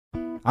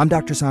I'm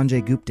Dr.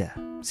 Sanjay Gupta,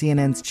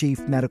 CNN's chief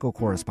medical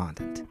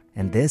correspondent,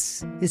 and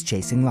this is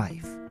Chasing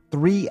Life.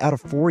 3 out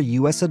of 4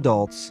 U.S.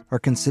 adults are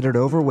considered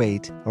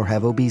overweight or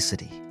have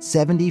obesity.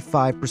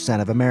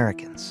 75% of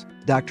Americans.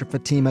 Dr.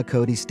 Fatima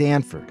Cody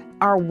Stanford.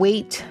 Our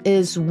weight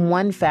is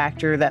one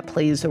factor that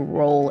plays a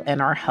role in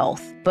our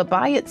health, but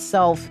by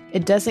itself,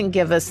 it doesn't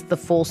give us the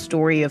full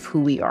story of who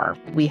we are.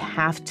 We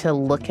have to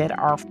look at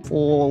our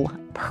full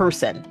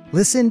person.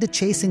 Listen to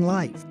Chasing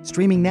Life,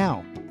 streaming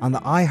now on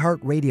the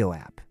iHeartRadio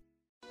app.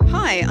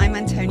 Hi, I'm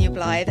Antonia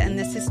Blythe, and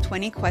this is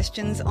 20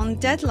 Questions on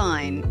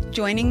Deadline.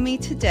 Joining me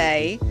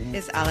today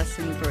is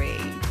Alison Brie.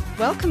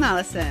 Welcome,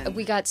 Alison.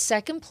 We got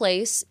second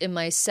place in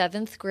my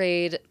 7th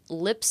grade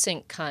lip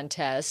sync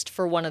contest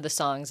for one of the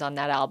songs on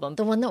that album.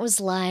 The one that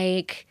was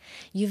like,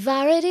 "You've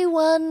already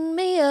won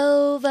me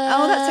over."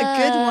 Oh, that's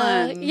a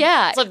good one.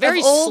 Yeah. It's like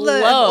very slow.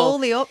 Of all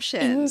the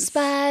options. In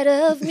spite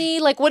of me.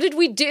 Like, what did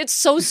we do? It's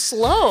so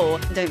slow.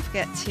 Don't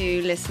forget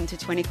to listen to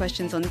 20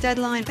 Questions on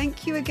Deadline.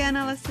 Thank you again,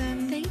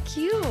 Alison. Thank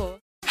you.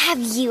 Have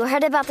you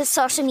heard about the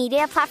social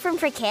media platform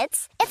for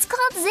kids? It's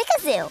called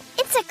Zigazoo.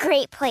 It's a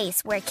great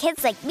place where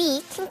kids like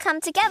me can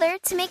come together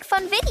to make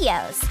fun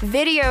videos.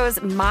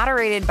 Videos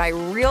moderated by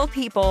real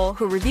people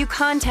who review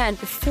content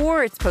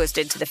before it's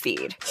posted to the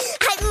feed.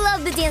 I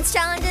love the dance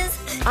challenges.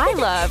 I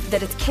love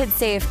that it's Kid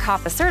Safe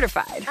COPPA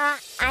certified.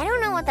 I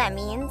don't know what that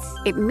means.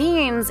 It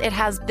means it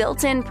has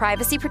built-in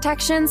privacy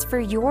protections for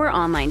your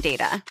online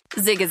data.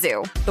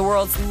 Zigazoo, the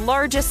world's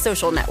largest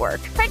social network.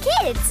 For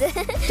kids.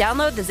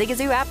 Download the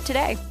Zigazoo app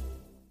today.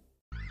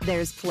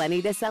 There's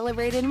plenty to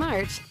celebrate in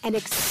March and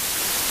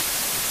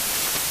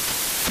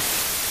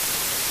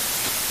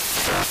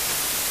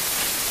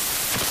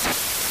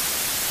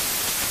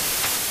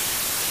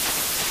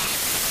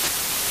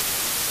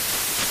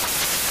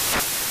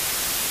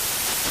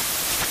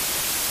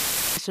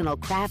National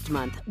Craft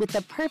Month with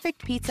the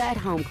perfect pizza at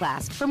home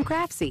class from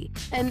Craftsy.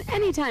 And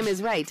anytime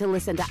is right to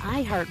listen to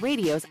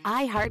iHeartRadio's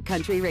iHeart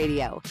Country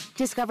Radio.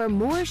 Discover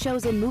more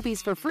shows and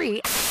movies for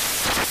free.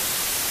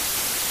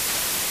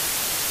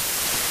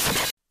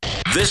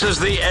 This is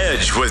The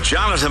Edge with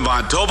Jonathan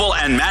Von Tobel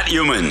and Matt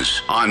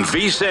Humans on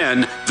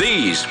VSiN,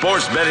 the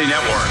Sports Betting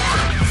Network.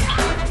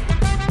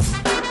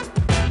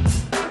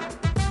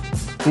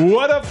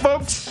 What up,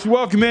 folks?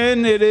 Welcome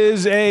in. It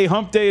is a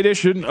hump day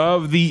edition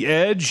of The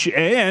Edge,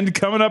 and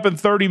coming up in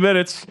 30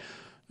 minutes,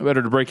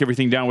 better to break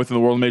everything down within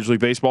the world of Major League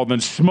Baseball than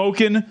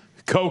Smokin'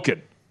 Kokin.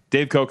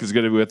 Dave Koch is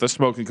going to be with us.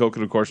 Smokin'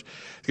 Kokin, of course.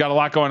 He's got a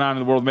lot going on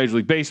in the world of Major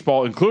League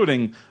Baseball,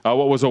 including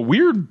what was a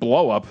weird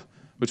blow-up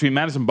between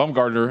Madison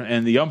Bumgarner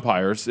and the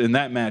umpires in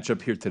that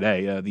matchup here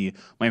today. The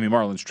Miami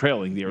Marlins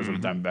trailing the Arizona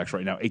Diamondbacks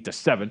right now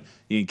 8-7.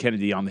 Ian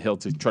Kennedy on the hill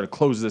to try to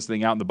close this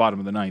thing out in the bottom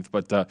of the ninth.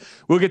 But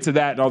we'll get to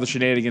that and all the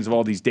shenanigans of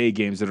all these day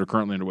games that are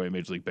currently underway in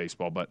Major League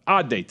Baseball. But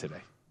odd day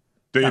today.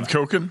 Dave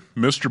Kochen,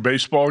 Mr.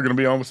 Baseball, going to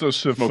be on with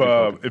us.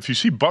 If you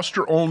see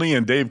Buster Olney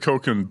and Dave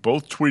Kochen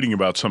both tweeting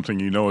about something,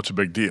 you know it's a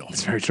big deal.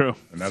 It's very true.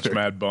 And that's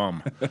Mad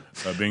Bum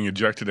being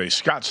ejected today.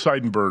 Scott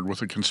Seidenberg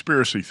with a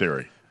conspiracy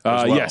theory.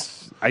 Well.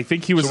 Yes, I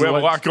think he was. So we have a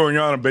lot going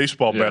on in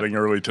baseball betting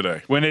early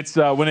today. When it's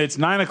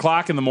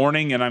 9:00 in the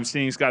morning, and I'm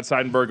seeing Scott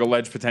Seidenberg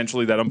allege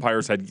potentially that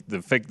umpires had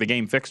the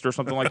game fixed or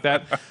something like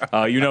that,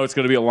 you know it's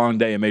going to be a long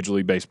day in Major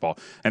League Baseball.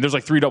 And there's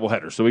like 3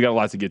 doubleheaders, so we got a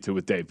lot to get to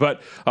with Dave.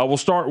 But we'll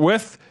start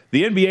with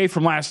the NBA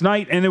from last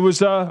night, and it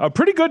was a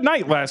pretty good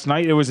night last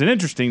night. It was an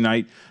interesting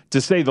night, to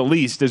say the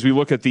least, as we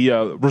look at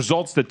the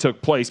results that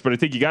took place. But I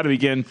think you got to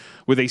begin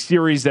with a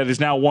series that is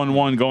now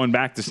 1-1 going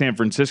back to San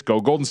Francisco.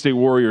 Golden State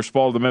Warriors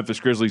fall to the Memphis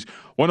Grizzlies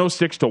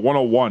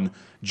 106-101.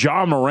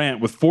 Ja Morant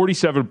with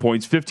 47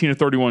 points, 15 of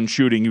 31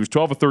 shooting. He was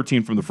 12 of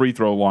 13 from the free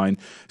throw line.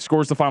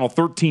 Scores the final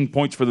 13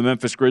 points for the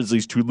Memphis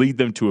Grizzlies to lead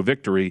them to a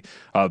victory.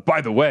 By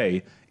the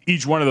way,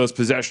 each one of those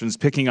possessions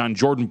picking on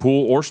Jordan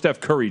Poole or Steph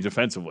Curry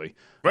defensively.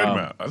 Wait a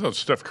minute. I thought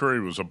Steph Curry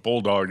was a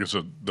bulldog as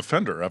a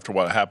defender after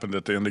what happened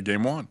at the end of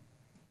game 1.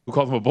 Who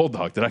called him a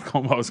bulldog? Did I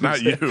call him? I was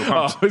Not you.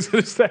 I was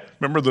going to say.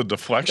 Remember the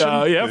deflection?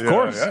 Yeah, of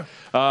course.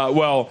 Yeah.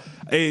 Well,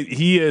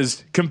 he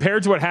is,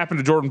 compared to what happened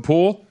to Jordan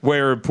Poole,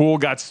 where Poole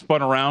got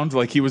spun around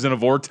like he was in a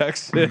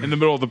vortex in the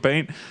middle of the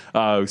paint,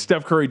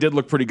 Steph Curry did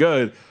look pretty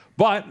good.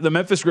 But the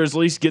Memphis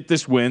Grizzlies get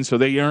this win, so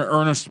they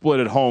earn a split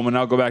at home, and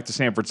now go back to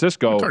San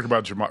Francisco. Talk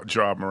about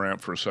Ja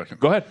Morant for a second.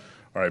 Go ahead.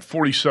 All right,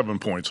 47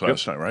 points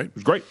last night, right? It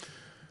was great.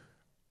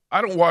 I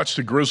don't watch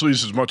the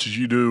Grizzlies as much as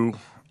you do,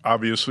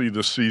 obviously,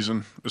 this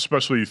season,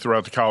 especially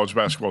throughout the college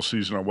basketball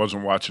season. I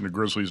wasn't watching the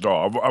Grizzlies at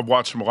all. I've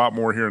watched them a lot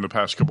more here in the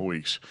past couple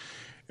weeks.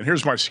 And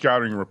here's my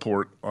scouting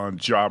report on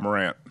Ja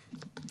Morant.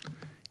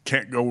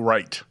 Can't go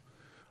right.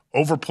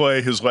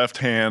 Overplay his left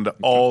hand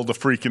all the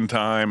freaking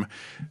time.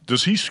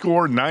 Does he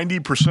score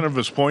 90% of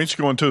his points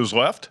going to his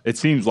left? It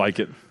seems like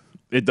it.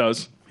 It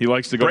does. He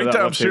likes to go to that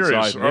Breakdown left-hand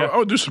series. side. Yeah.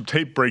 I'll do some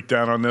tape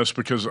breakdown on this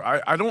because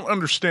I don't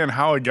understand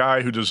how a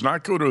guy who does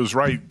not go to his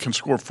right can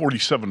score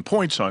 47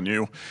 points on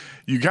you.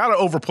 You got to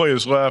overplay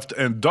his left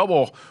and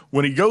double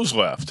when he goes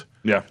left.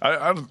 Yeah.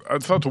 I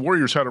thought the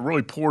Warriors had a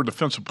really poor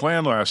defensive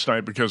plan last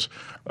night because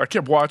I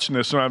kept watching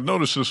this, and I've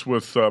noticed this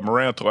with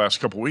Morant the last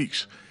couple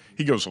weeks.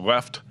 he goes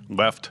left.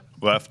 Yeah.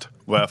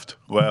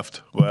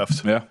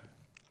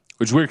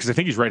 Which is weird because I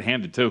think he's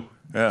right-handed too.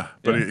 Yeah,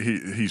 but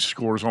he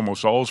scores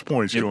almost all his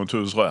points going to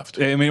his left.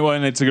 I mean, well,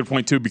 and it's a good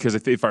point, too, because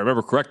if I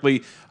remember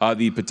correctly,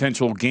 the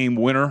potential game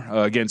winner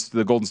against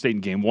the Golden State in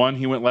Game 1,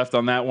 he went left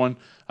on that one.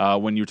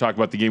 When you talk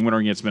about the game winner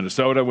against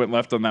Minnesota, went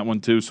left on that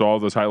one, too. So all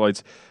those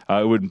highlights,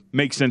 it would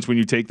make sense when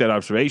you take that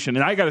observation.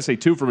 And I got to say,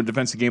 too, from a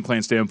defensive game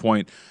plan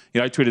standpoint,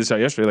 I tweeted this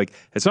out yesterday, like,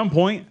 at some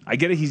point, I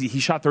get it, he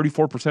shot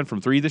 34% from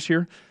three this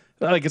year.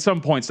 Like, at some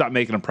point, stop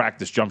making him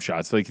practice jump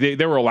shots. Like,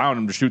 they were allowing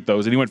him to shoot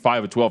those, and he went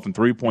 5 of 12 from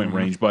three-point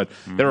range. But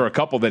there were a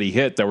couple that he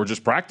hit that were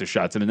just practice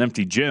shots in an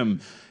empty gym.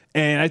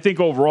 And I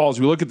think overall, as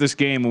we look at this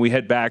game and we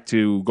head back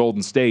to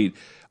Golden State,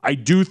 I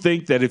do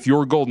think that if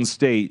you're Golden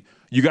State,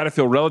 you got to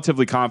feel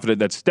relatively confident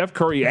that Steph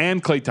Curry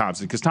and Klay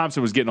Thompson, because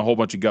Thompson was getting a whole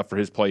bunch of guff for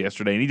his play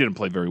yesterday, and he didn't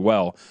play very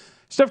well.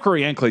 Steph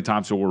Curry and Klay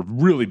Thompson were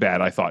really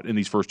bad, I thought, in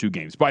these first two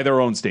games, by their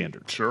own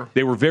standards. Sure.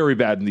 They were very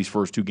bad in these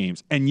first two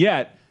games. And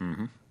yet,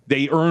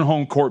 they earn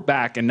home court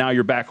back, and now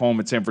you're back home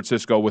at San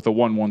Francisco with a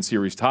 1-1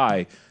 series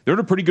tie. They're in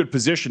a pretty good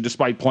position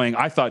despite playing,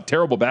 I thought,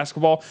 terrible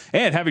basketball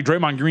and having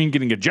Draymond Green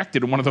getting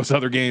ejected in one of those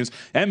other games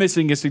and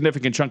missing a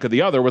significant chunk of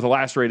the other with a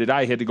lacerated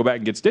eye he had to go back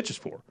and get stitches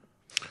for.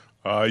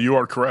 You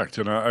are correct,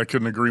 and I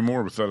couldn't agree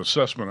more with that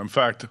assessment. In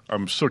fact,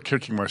 I'm still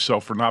kicking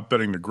myself for not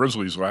betting the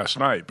Grizzlies last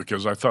night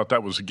because I thought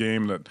that was a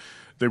game that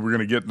they were going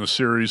to get in the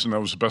series, and that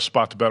was the best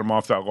spot to bet them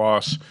off that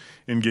loss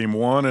in Game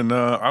 1. And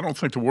I don't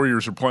think the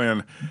Warriors are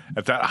playing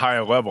at that high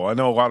a level. I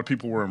know a lot of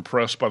people were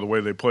impressed by the way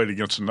they played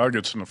against the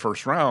Nuggets in the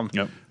first round,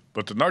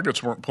 but the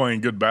Nuggets weren't playing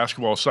good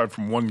basketball aside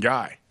from one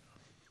guy.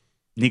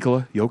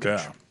 Nikola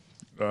Jokic.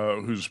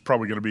 Who's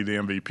probably going to be the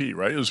MVP,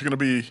 right? Is it going to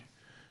be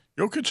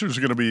Jokic or is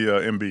it going to be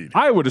Embiid?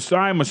 I would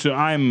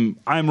assume,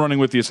 I'm running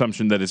with the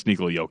assumption that it's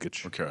Nikola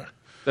Jokic. Okay.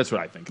 That's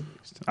what I think, at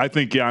least. I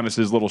think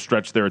Giannis' little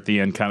stretch there at the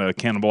end kind of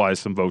cannibalized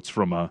some votes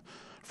from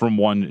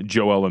one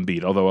Joel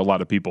Embiid, although a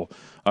lot of people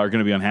are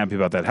going to be unhappy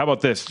about that. How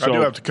about this? I do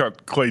have to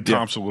cut Klay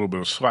Thompson a little bit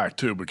of slack,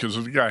 too,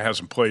 because the guy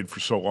hasn't played for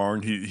so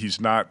long. He's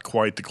not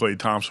quite the Klay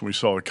Thompson we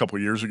saw a couple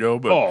of years ago,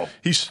 but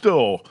he's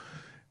still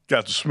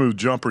got the smooth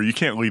jumper. You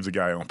can't leave the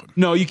guy open.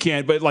 No, you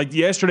can't. But like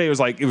yesterday,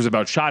 it was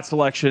about shot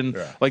selection.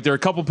 Yeah. Like there are a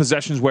couple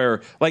possessions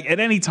where, like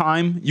at any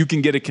time, you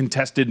can get a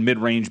contested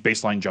mid-range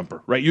baseline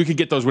jumper, right? You can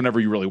get those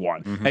whenever you really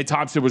want. And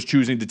Thompson was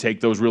choosing to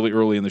take those really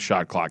early in the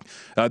shot clock.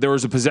 There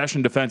was a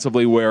possession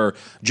defensively where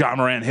John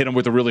Morant hit him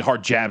with a really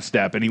hard jab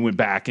step, and he went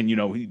back, and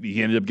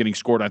he ended up getting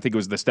scored. I think it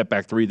was the step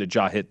back three that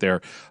Ja hit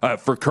there.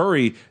 For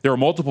Curry, there were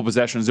multiple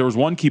possessions. There was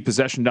one key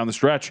possession down the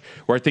stretch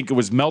where I think it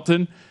was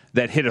Melton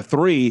that hit a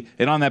three,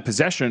 and on that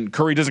possession,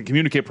 Curry doesn't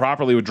communicate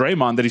properly with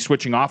Draymond that he's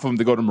switching off of him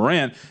to go to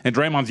Morant, and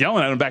Draymond's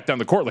yelling at him back down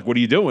the court, like, what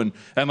are you doing?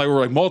 And there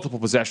were multiple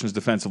possessions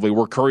defensively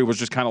where Curry was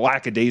just kind of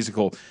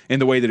lackadaisical in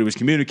the way that he was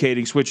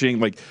communicating,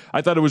 switching. Like,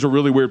 I thought it was a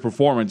really weird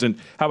performance. And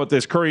how about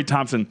this? Curry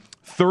Thompson,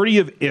 30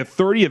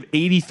 of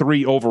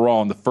 83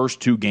 overall in the first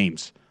two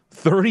games.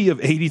 30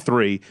 of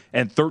 83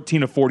 and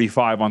 13 of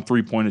 45 on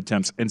three-point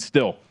attempts, and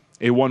still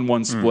a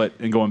 1-1 split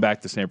and going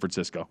back to San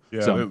Francisco.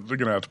 Yeah, they're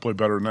going to have to play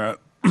better than that.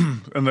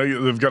 And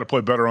they've got to play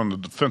better on the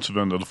defensive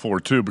end of the floor,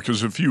 too,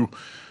 because if you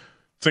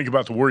think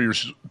about the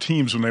Warriors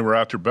teams when they were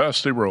at their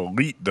best, they were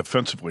elite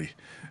defensively,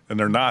 and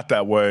they're not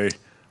that way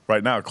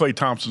right now. Klay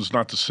Thompson's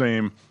not the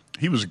same.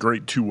 He was a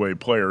great two-way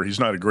player. He's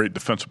not a great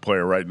defensive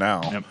player right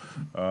now.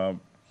 Yep.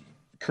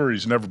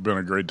 Curry's never been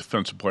a great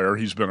defensive player.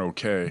 He's been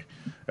okay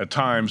at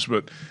times,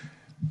 but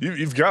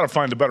you've got to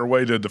find a better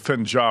way to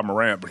defend Ja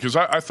Morant, because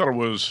I thought it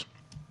was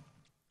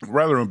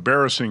rather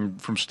embarrassing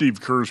from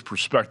Steve Kerr's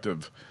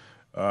perspective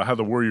how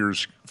the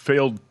Warriors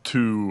failed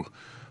to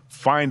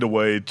find a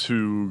way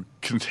to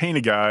contain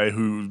a guy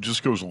who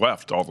just goes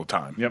left all the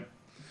time. Yep.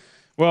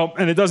 Well,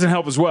 and it doesn't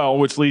help as well,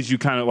 which leads you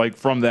kind of like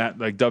from that,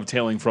 like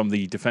dovetailing from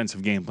the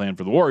defensive game plan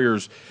for the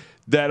Warriors,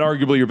 that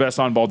arguably your best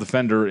on-ball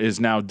defender is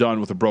now done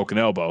with a broken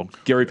elbow.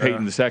 Gary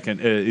Payton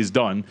II is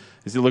done.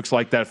 As it looks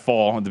like that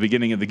fall at the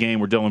beginning of the game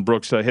where Dylan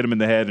Brooks hit him in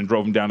the head and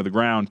drove him down to the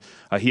ground,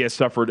 he has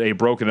suffered a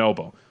broken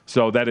elbow.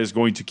 So that is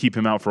going to keep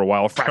him out for a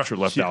while, a fractured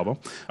left elbow.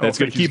 That's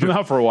going to keep him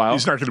out for a while.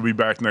 He's not going to be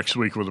back next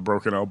week with a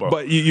broken elbow.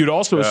 But you'd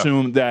also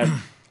assume that,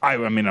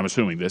 I'm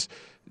assuming this,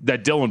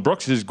 that Dylan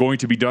Brooks is going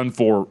to be done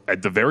for,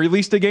 at the very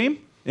least, a game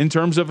in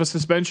terms of a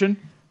suspension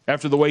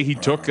after the way he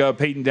took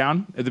Payton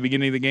down at the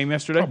beginning of the game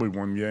yesterday. Probably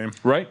one game.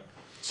 Right?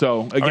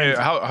 So, again.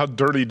 How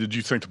dirty did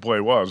you think the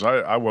play was?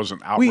 I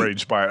wasn't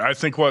outraged by it. I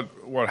think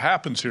what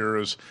happens here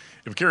is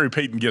if Gary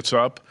Payton gets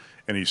up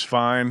and he's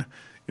fine,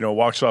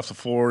 walks off the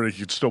floor, he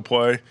could still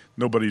play,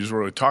 nobody's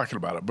really talking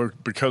about it.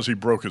 But because he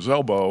broke his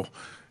elbow,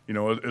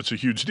 it's a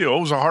huge deal.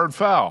 It was a hard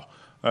foul.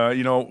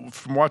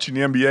 From watching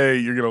the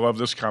NBA, you're going to love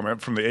this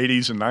comment. From the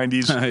 80s and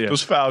 90s,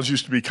 those fouls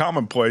used to be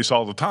commonplace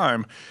all the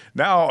time.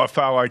 Now, a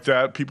foul like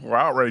that, people are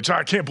outraged.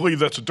 I can't believe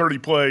that's a dirty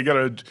play. You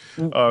got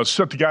to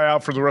set the guy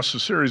out for the rest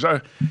of the series.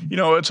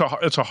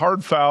 It's a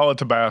hard foul at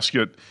the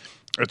basket.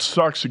 It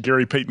sucks that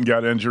Gary Payton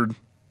got injured.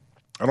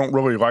 I don't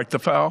really like the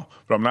foul,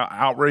 but I'm not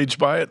outraged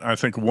by it. I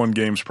think one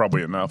game's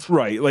probably enough.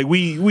 Right. Like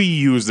we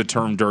use the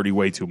term dirty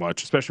way too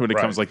much, especially when it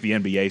comes like the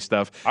NBA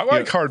stuff. I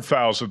like hard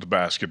fouls at the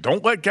basket.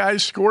 Don't let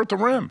guys score at the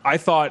rim. I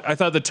thought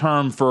the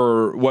term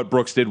for what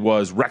Brooks did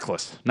was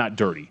reckless, not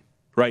dirty.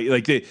 Right,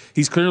 like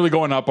he's clearly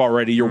going up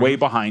already. You're way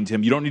behind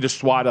him. You don't need to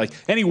swat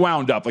and he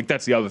wound up. Like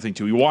that's the other thing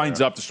too. He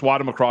winds up to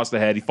swat him across the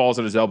head. He falls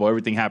at his elbow.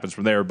 Everything happens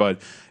from there. But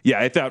yeah,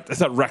 I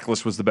thought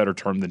reckless was the better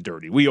term than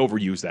dirty. We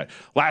overuse that.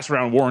 Last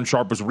round, Warren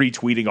Sharp was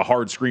retweeting a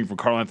hard screen from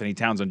Karl Anthony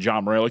Towns and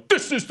John Morey. Like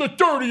this is the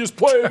dirtiest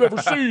play I've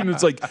ever seen.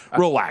 It's like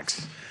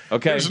relax.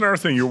 Okay. Here's another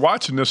thing. You're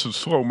watching this in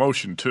slow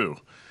motion too.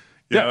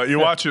 You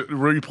watch it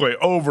replay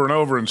over and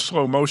over in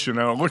slow motion.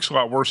 Now it looks a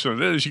lot worse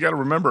than it is. You got to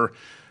remember.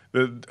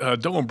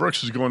 Dillon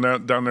Brooks is going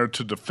down there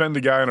to defend the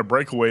guy in a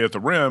breakaway at the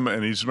rim,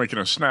 and he's making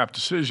a snap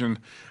decision.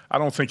 I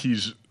don't think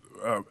he's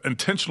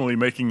intentionally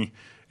making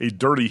a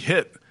dirty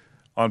hit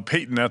on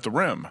Payton at the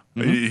rim.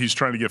 Mm-hmm. He's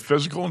trying to get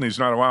physical, and he's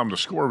not allowing him to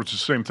score, which is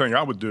the same thing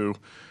I would do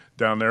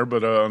down there.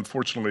 But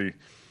unfortunately,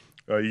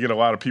 you get a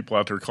lot of people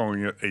out there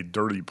calling it a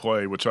dirty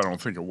play, which I don't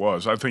think it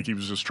was. I think he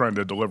was just trying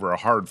to deliver a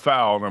hard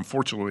foul, and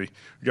unfortunately,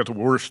 you got the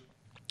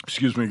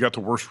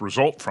worst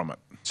result from it.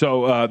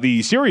 So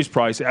the series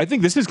price, I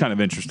think this is kind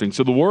of interesting.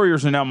 So the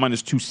Warriors are now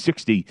minus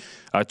 260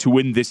 to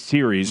win this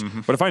series. Mm-hmm.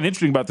 What I find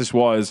interesting about this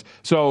was,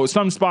 so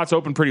some spots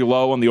open pretty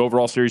low on the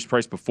overall series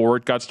price before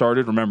it got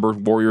started. Remember,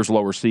 Warriors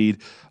lower seed,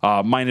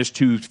 minus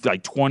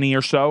 220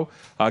 or so.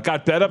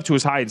 Got bet up to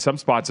as high in some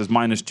spots as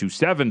minus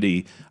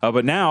 270.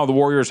 But now the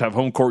Warriors have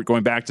home court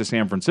going back to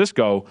San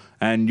Francisco,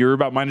 and you're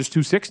about minus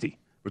 260.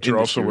 But you're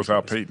also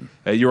without Payton.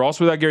 You're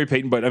also without Gary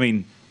Payton, but I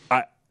mean,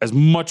 as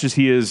much as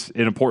he is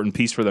an important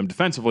piece for them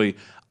defensively,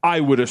 I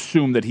would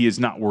assume that he is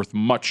not worth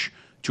much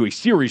to a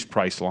series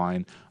price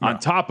line. No. On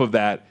top of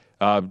that,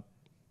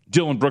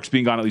 Dillon Brooks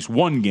being on at least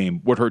one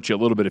game would hurt you a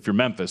little bit if you're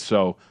Memphis.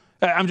 So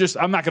I'm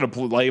not going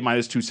to play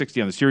minus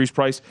 260 on the series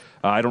price.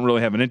 I don't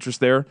really have an interest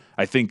there.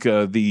 I think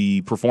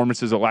the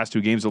performances of the last two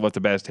games have left a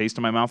bad taste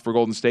in my mouth for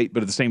Golden State.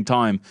 But at the same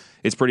time,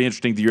 it's pretty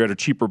interesting that you're at a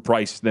cheaper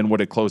price than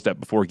what it closed at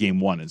before Game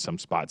 1 in some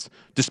spots,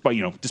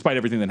 despite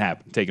everything that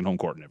happened, taking home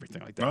court and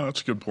everything like that. Oh, that's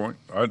a good point.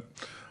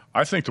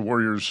 I think the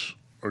Warriors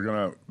are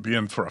going to be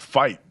in for a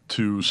fight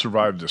to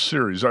survive the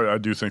series. I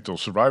do think they'll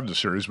survive the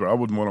series, but I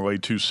wouldn't want to lay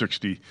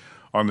 260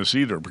 on this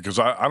either because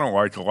I don't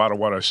like a lot of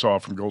what I saw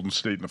from Golden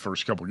State in the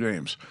first couple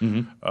games.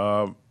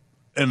 Mm-hmm.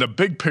 And the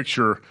big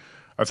picture,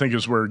 I think,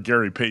 is where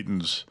Gary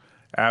Payton's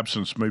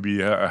absence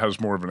maybe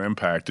has more of an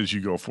impact as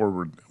you go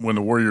forward. When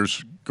the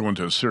Warriors go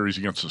into a series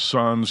against the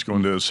Suns, go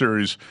into a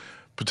series,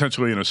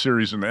 potentially in a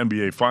series in the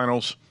NBA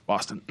Finals.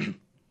 Boston.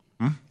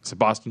 Is it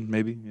Boston,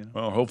 maybe? Yeah.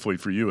 Well, hopefully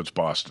for you, it's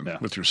Boston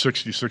with your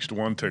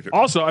 66-1 ticket.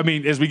 Also, I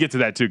mean, as we get to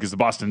that, too, because the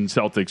Boston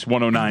Celtics,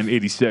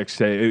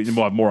 109-86,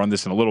 we'll have more on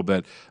this in a little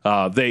bit.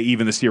 They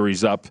even the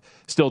series up,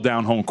 still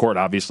down home court,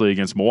 obviously,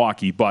 against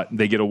Milwaukee, but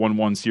they get a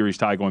 1-1 series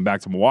tie going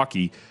back to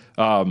Milwaukee.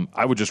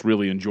 I would just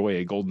really enjoy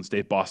a Golden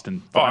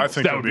State-Boston finals. I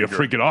think that would be a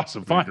freaking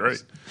awesome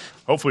finals. Great.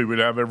 Hopefully we'd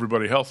have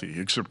everybody healthy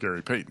except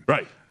Gary Payton.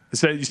 Right.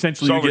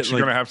 Essentially, you're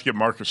going to have to get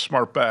Marcus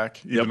Smart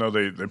back, even though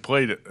they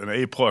played an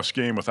A-plus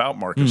game without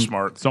Marcus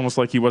Smart. It's almost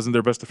like he wasn't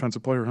their best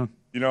defensive player, huh?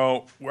 You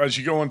know, as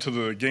you go into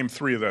the Game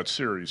 3 of that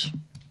series,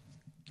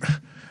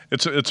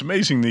 it's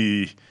amazing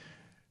the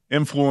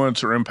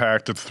influence or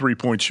impact that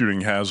three-point shooting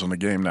has on the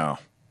game now.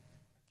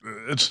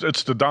 It's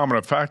the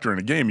dominant factor in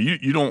the game.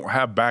 You don't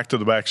have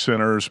back-to-the-back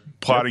centers,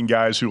 plotting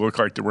guys who look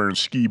like they're wearing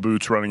ski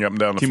boots running up and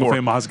down the floor.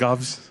 Timofey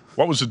Mozgovs.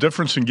 What was the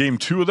difference in Game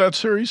 2 of that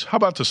series? How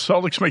about the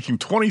Celtics making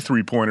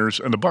 23-pointers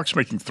and the Bucks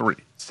making 3?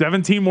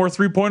 17 more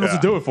three-pointers to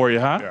do it for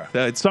you, huh?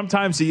 Yeah.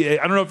 Sometimes, I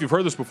don't know if you've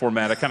heard this before,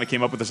 Matt. I kind of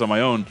came up with this on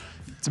my own.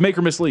 It's a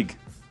make-or-miss league.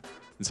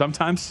 And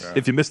sometimes,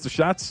 if you miss the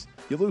shots,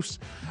 you lose.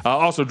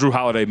 Also, Drew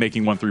Holiday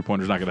making 1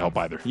 3-pointer is not going to help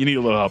either. You need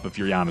a little help if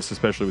you're Giannis,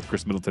 especially with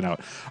Chris Middleton out.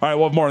 All right,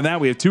 we'll have more on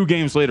that. We have 2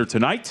 games later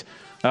tonight.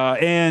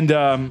 And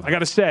I got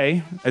to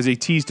say, as a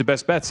tease to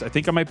best bets, I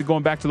think I might be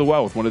going back to the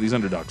well with one of these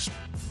underdogs.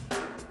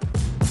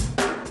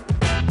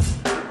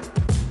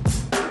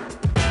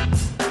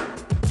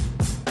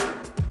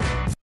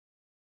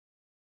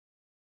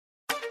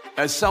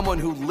 As someone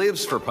who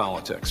lives for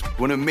politics,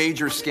 when a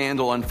major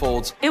scandal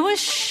unfolds, it was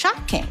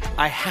shocking.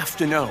 I have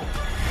to know,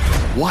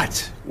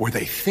 what were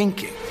they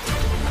thinking?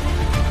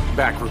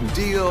 Backroom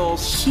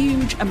deals,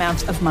 huge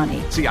amounts of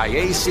money,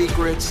 CIA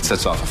secrets,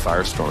 sets off a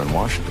firestorm in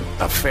Washington,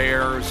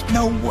 affairs.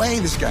 No way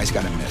this guy's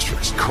got a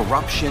mistress.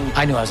 Corruption.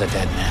 I knew I was a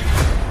dead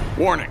man.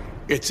 Warning,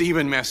 it's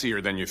even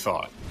messier than you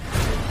thought.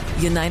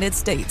 United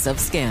States of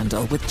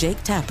Scandal with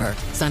Jake Tapper,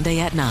 Sunday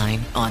at 9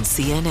 on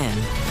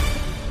CNN.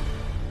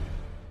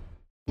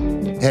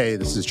 Hey,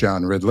 this is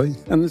John Ridley.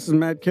 And this is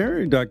Matt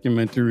Carey,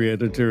 documentary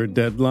editor at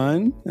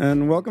Deadline.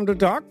 And welcome to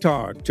Talk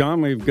Talk.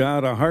 John, we've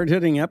got a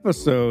hard-hitting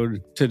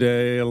episode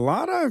today. A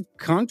lot of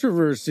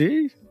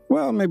controversy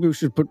well, maybe we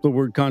should put the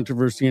word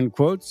controversy in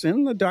quotes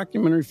in the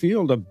documentary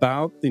field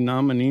about the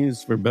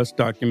nominees for Best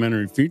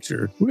Documentary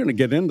Feature. We're going to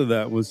get into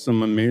that with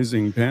some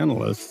amazing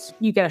panelists.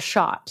 You get a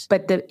shot,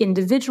 but the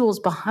individuals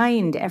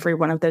behind every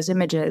one of those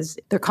images,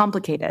 they're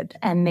complicated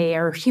and they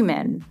are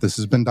human. This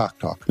has been Doc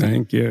Talk.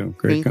 Thank you.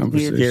 Great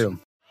conversation.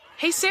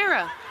 Hey,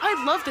 Sarah,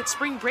 I loved that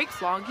spring break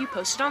vlog you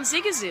posted on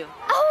Zigazoo.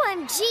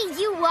 OMG,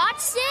 you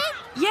watched it?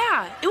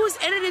 Yeah, it was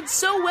edited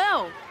so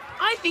well.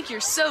 I think you're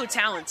so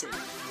talented.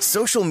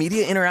 Social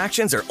media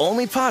interactions are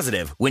only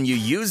positive when you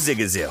use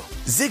Zigazoo.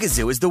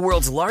 Zigazoo is the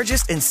world's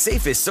largest and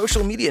safest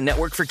social media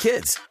network for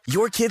kids.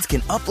 Your kids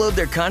can upload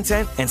their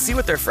content and see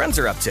what their friends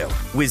are up to.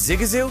 With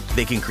Zigazoo,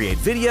 they can create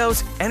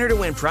videos, enter to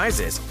win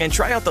prizes, and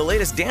try out the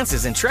latest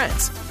dances and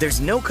trends.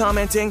 There's no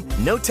commenting,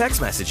 no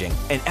text messaging,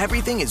 and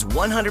everything is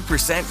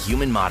 100%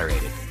 human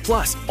moderated.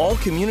 Plus, all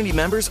community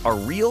members are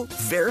real,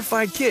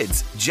 verified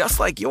kids just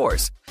like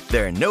yours.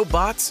 There are no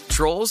bots,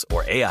 trolls,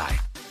 or AI.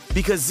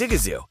 Because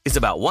Zigazoo is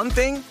about one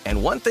thing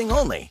and one thing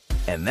only,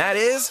 and that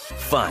is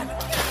fun.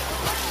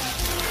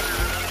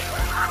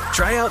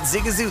 Try out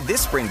Zigazoo this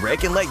spring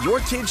break and let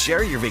your kids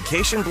share your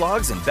vacation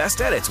blogs and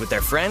best edits with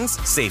their friends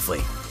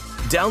safely.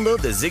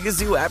 Download the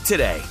Zigazoo app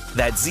today.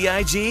 That's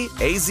Zigazoo.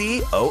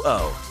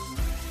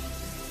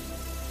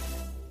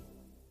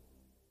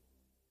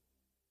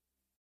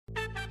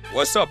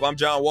 What's up? I'm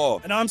John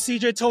Wall. And I'm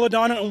CJ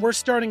Toledano, and we're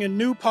starting a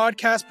new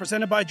podcast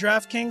presented by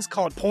DraftKings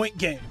called Point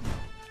Game.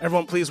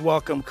 Everyone, please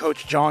welcome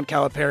Coach John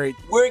Calipari.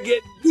 We're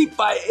getting beat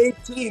by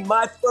 18.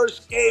 My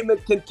first game in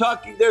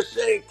Kentucky, they're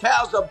saying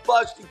Cal's a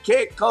bust. He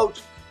can't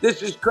coach.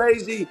 This is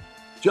crazy.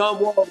 John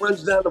Wall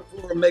runs down the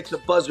floor and makes a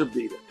buzzer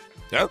beater.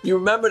 Yep. You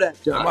remember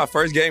that, John? That's my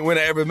first game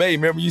winner I ever made.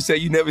 Remember you said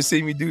you never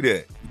see me do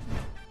that.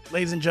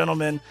 Ladies and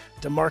gentlemen,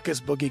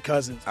 DeMarcus Boogie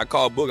Cousins. I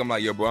called Boog. I'm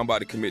like, yo, bro, I'm about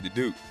to commit to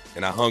Duke.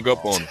 And I hung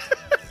up on him.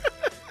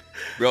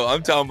 Bro,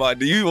 I'm talking about,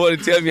 do you want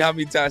to tell me how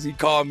many times he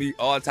called me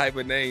all type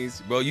of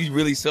names? Bro, you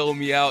really sold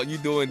me out. You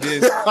doing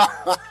this.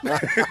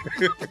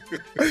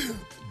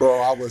 Bro,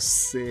 I was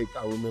sick.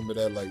 I remember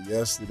that like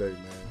yesterday,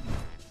 man.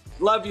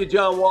 Love you,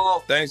 John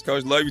Wall. Thanks,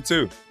 Coach. Love you,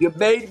 too. You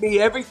made me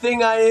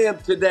everything I am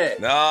today.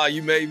 Nah,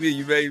 you made me.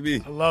 You made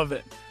me. I love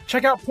it.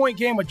 Check out Point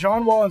Game with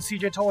John Wall and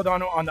CJ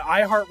Toledano on the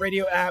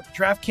iHeartRadio app,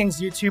 DraftKings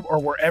YouTube, or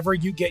wherever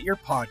you get your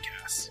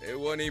podcasts. It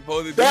wasn't even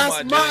supposed to be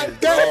That's my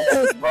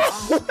game, bro.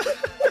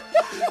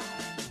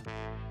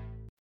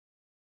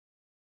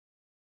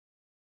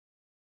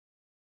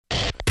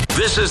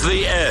 This is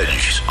The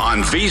Edge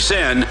on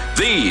VSiN,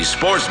 the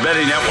Sports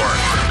Betting Network.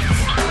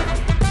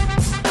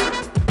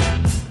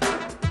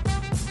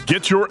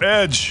 Get your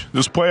edge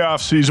this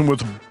playoff season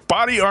with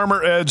Body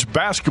Armor Edge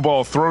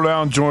Basketball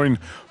Throwdown. Join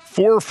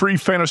 4 free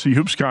fantasy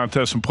hoops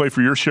contests and play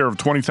for your share of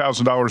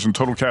 $20,000 in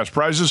total cash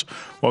prizes.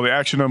 While the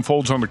action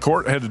unfolds on the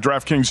court, head to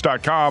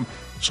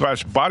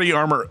DraftKings.com/Body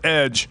Armor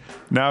Edge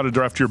now to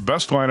draft your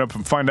best lineup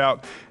and find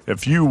out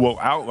if you will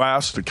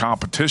outlast the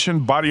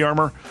competition. Body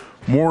Armor,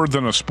 more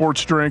than a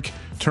sports drink.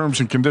 Terms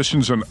and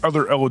conditions and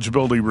other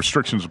eligibility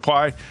restrictions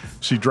apply.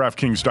 See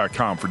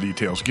DraftKings.com for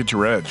details. Get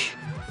your edge.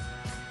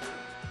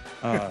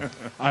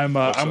 I'm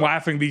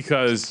laughing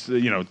because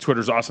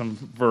Twitter's awesome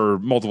for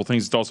multiple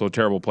things. It's also a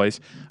terrible place.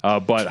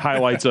 But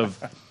highlights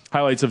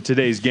of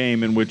today's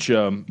game in which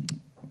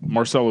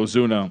Marcelo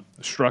Zuna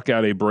struck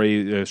out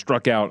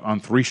on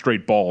 3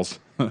 straight balls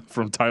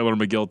from Tyler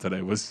McGill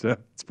today was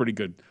it's pretty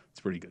good.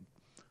 It's pretty good.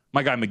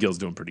 My guy McGill's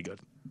doing pretty good.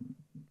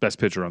 Best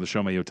pitcher on the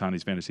Shohei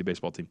Ohtani's fantasy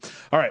baseball team.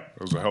 All right.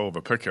 That was a hell of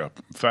a pickup.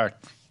 In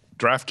fact,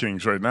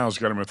 DraftKings right now has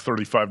got him at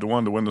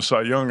 35-1 to win the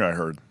Cy Young, I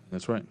heard.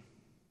 That's right.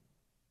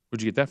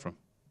 Where'd you get that from?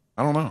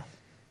 I don't know.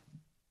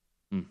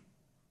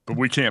 But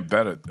we can't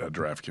bet at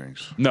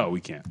DraftKings. No,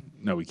 we can't.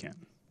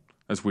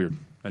 That's weird.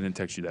 I didn't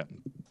text you that.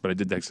 But I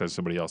did text that to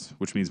somebody else,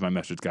 which means my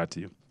message got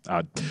to you.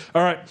 Odd.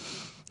 All right.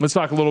 Let's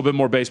talk a little bit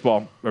more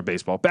basketball. We're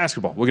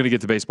going to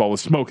get to baseball with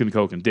Smokin'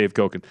 Koken, Dave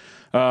Koken.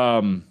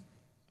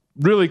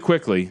 Really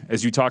quickly,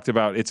 as you talked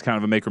about, it's kind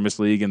of a make or miss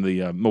league in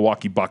the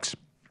Milwaukee Bucks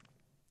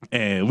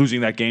and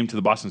losing that game to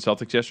the Boston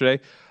Celtics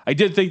yesterday. I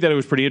did think that it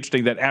was pretty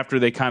interesting that after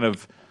they kind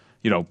of,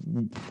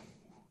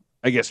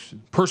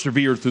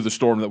 persevered through the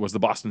storm that was the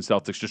Boston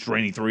Celtics, just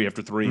raining 3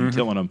 after 3 and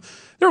killing them.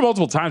 There were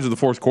multiple times in the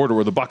fourth quarter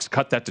where the Bucks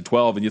cut that to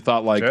 12, and you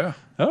thought, they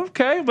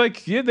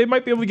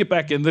might be able to get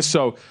back in this.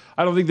 So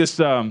I don't think this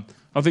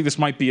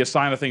might be a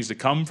sign of things to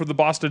come for the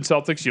Boston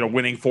Celtics,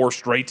 winning 4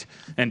 straight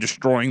and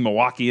destroying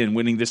Milwaukee and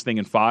winning this thing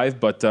in 5.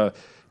 But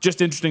just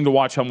interesting to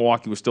watch how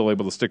Milwaukee was still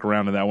able to stick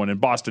around in that one.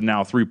 And Boston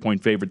now a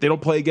 3-point favorite. They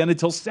don't play again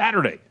until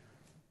Saturday.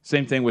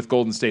 Same thing with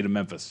Golden State and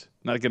Memphis.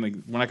 We're not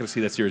going to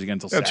see that series again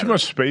until Saturday. Too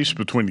much space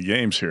between the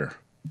games here.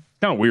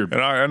 Kind of weird.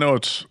 And I know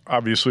it's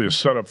obviously a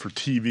setup for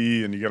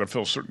TV, and you got to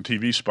fill certain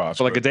TV spots.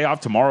 But a day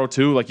off tomorrow,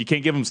 too. You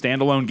can't give them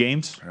standalone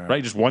games,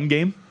 right? Just one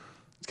game.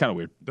 It's kind of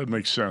weird. That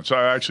makes sense.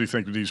 I actually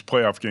think that these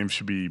playoff games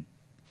should be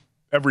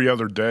every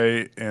other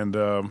day, and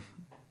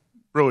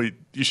really,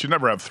 you should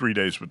never have 3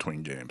 days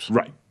between games.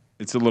 Right.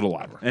 It's a little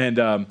odd.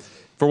 And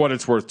for what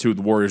it's worth, too,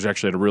 the Warriors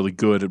actually had a really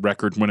good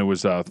record when it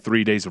was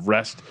 3 days of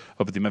rest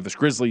up at the Memphis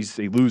Grizzlies,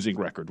 a losing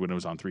record when it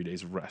was on 3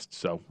 days of rest.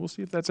 So we'll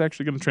see if that's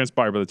actually going to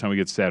transpire by the time we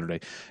get to Saturday.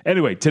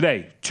 Anyway,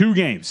 today, 2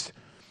 games.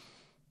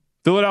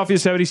 Philadelphia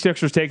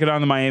 76ers taking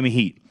on the Miami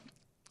Heat.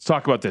 Let's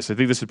talk about this. I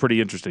think this is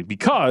pretty interesting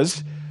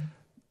because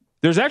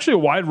there's actually a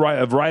wide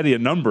variety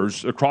of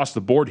numbers across the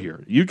board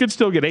here. You could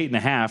still get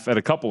 8.5 at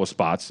a couple of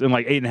spots, and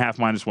like 8.5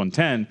 minus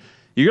 110.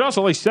 You could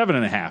also lay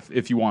 7.5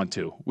 if you want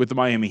to with the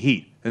Miami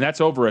Heat, and that's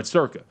over at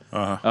Circa.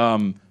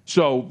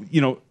 So,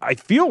 I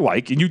feel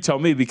like, and you tell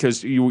me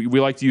because we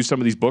like to use some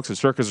of these books, and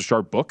Circa's a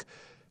sharp book.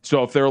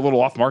 So if they're a little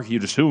off market,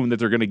 you'd assume that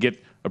they're going to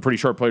get a pretty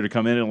sharp player to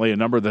come in and lay a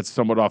number that's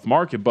somewhat off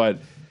market. But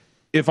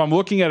if I'm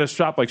looking at a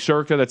shop like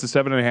Circa that's a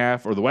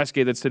 7.5 or the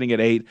Westgate that's sitting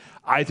at 8,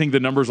 I think the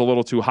number's a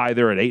little too high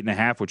there at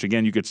 8.5, which,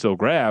 again, you could still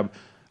grab.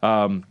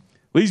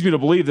 Leads me to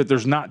believe that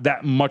there's not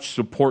that much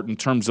support in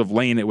terms of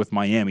laying it with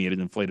Miami at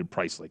an inflated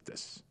price like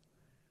this.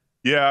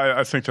 Yeah,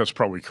 I think that's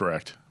probably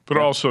correct. But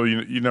also,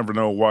 you never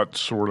know what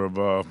sort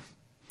of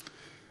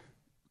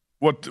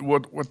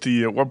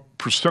what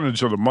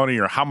percentage of the money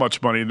or how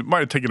much money. It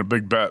might have taken a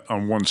big bet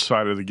on one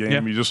side of the game.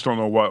 Yeah. You just don't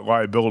know what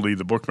liability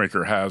the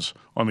bookmaker has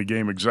on the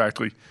game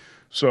exactly.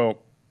 So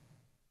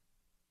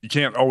you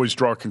can't always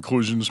draw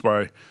conclusions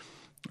by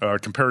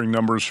comparing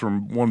numbers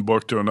from one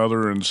book to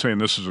another and saying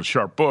this is a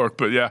sharp book.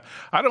 But yeah,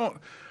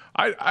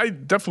 I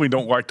definitely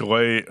don't like to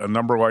lay a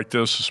number like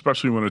this,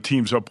 especially when a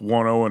team's up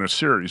 1-0 in a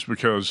series,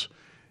 because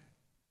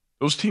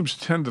those teams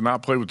tend to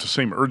not play with the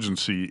same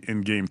urgency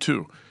in Game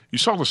 2. You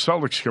saw the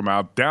Celtics come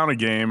out down a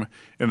game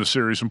in the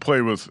series and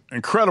play with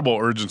incredible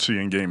urgency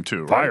in Game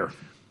 2. Right? Fire.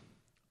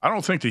 I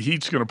don't think the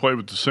Heat's going to play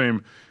with the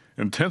same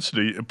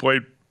intensity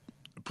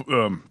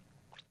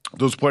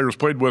those players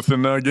played with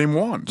in Game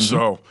 1. Mm-hmm.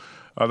 So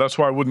that's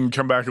why I wouldn't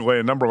come back and lay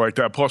a number like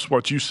that. Plus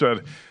what you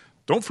said,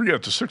 don't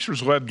forget the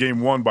Sixers led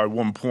Game 1 by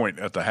 1 point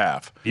at the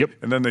half. Yep.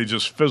 And then they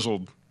just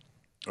fizzled.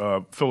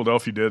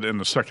 Philadelphia did in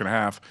the second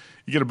half.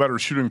 You get a better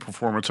shooting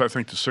performance. I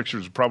think the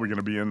Sixers are probably going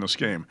to be in this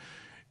game.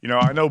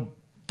 I know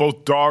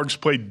both dogs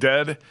played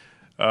dead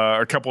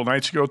a couple of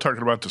nights ago,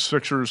 talking about the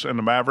Sixers and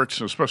the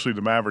Mavericks, and especially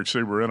the Mavericks.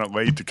 They were in it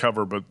late to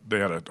cover, but they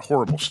had a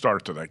horrible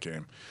start to that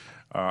game.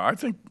 I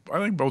think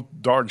both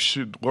dogs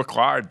should look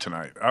live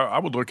tonight. I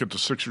would look at the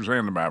Sixers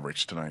and the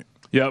Mavericks tonight.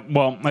 Yeah,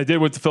 well, I did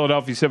with the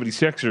Philadelphia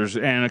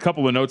 76ers, and a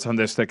couple of notes on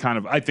this that kind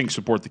of, I think,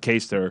 support the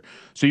case there.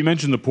 So you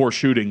mentioned the poor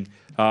shooting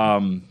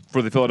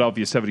for the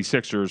Philadelphia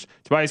 76ers.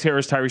 Tobias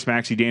Harris, Tyrese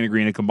Maxey, Danny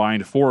Green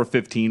combined 4 of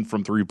 15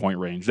 from three-point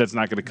range. That's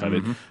not going to cut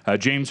it.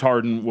 James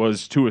Harden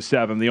was 2 of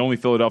 7, the only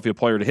Philadelphia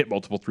player to hit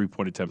multiple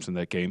three-point attempts in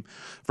that game.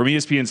 From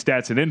ESPN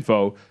Stats and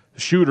Info,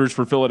 shooters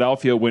for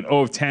Philadelphia went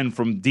 0 of 10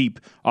 from deep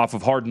off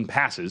of Harden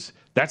passes.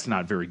 That's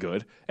not very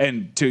good.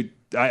 And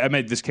I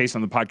made this case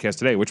on the podcast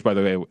today, which, by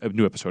the way, a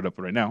new episode up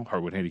right now,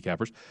 Hardwood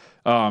Handicappers.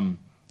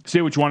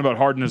 Say what you want about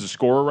Harden as a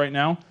scorer right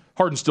now.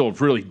 Harden's still a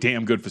really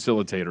damn good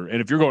facilitator.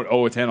 And if you're going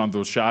 0 of 10 on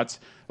those shots,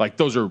 like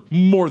those are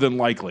more than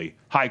likely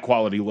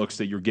high-quality looks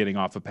that you're getting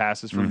off of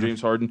passes from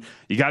James Harden.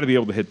 You got to be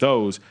able to hit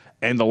those.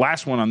 And the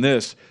last one on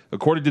this,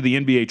 according to the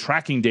NBA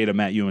tracking data,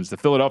 Matt Ewins, the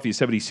Philadelphia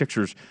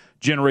 76ers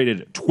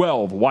generated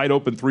 12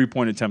 wide-open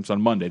three-point attempts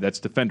on Monday. That's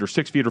defender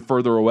 6 feet or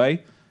further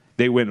away.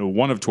 They went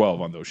 1 of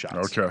 12 on those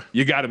shots. Okay.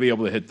 You got to be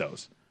able to hit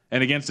those.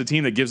 And against a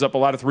team that gives up a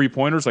lot of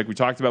three-pointers, like we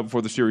talked about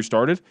before the series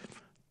started,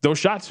 those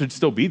shots should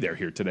still be there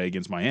here today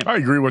against Miami. I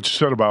agree with what you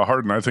said about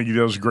Harden. I think he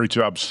does a great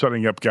job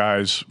setting up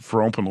guys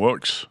for open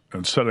looks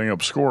and setting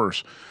up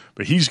scores.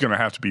 But he's going to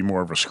have to be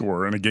more of a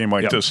scorer in a game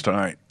like this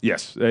tonight.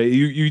 Yes.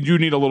 You do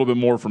need a little bit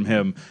more from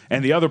him.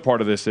 And the other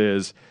part of this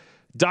is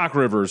Doc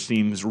Rivers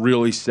seems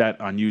really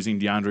set on using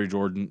DeAndre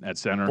Jordan at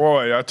center.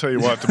 Boy, I tell you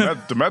what,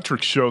 the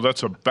metrics show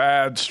that's a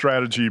bad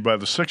strategy by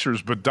the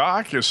Sixers, but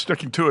Doc is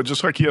sticking to it,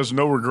 just like he has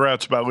no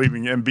regrets about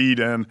leaving Embiid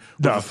in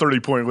with a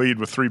 30-point lead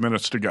with 3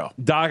 minutes to go.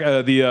 Doc,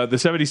 the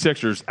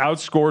 76ers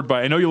outscored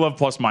by, I know you love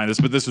plus-minus,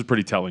 but this is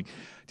pretty telling.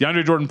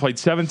 DeAndre Jordan played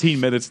 17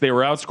 minutes. They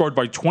were outscored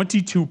by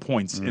 22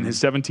 points in his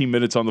 17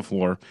 minutes on the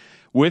floor.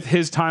 With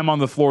his time on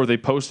the floor, they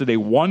posted a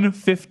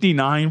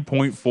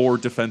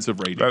 159.4 defensive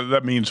rating.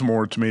 That means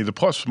more to me. The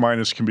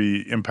plus-minus can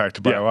be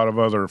impacted by a lot of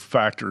other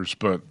factors,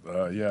 but,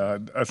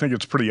 I think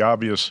it's pretty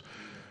obvious.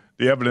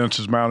 The evidence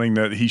is mounting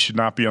that he should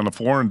not be on the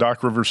floor, and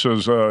Doc Rivers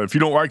says, if you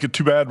don't like it,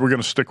 too bad, we're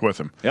going to stick with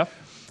him. Yeah.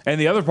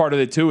 And the other part of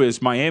it, too,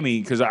 is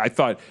Miami, because I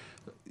thought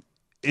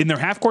in their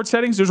half-court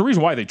settings, there's a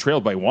reason why they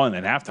trailed by 1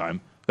 at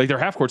halftime. Like, their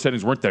half-court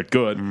settings weren't that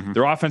good.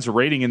 Their offensive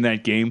rating in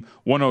that game,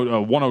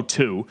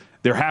 102.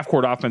 Their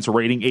half-court offensive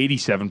rating,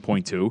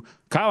 87.2.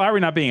 Kyle Lowry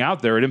not being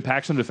out there, it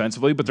impacts them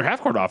defensively, but their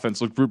half-court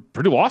offense looked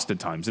pretty lost at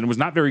times, and it was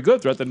not very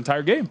good throughout that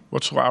entire game.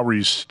 What's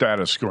Lowry's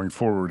status going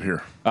forward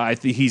here? I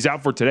think he's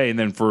out for today, and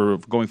then for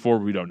going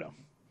forward, we don't know.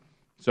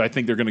 So I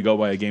think they're going to go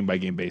by a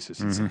game-by-game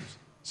basis, it seems.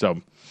 So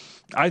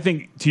I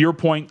think, to your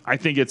point, I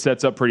think it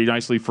sets up pretty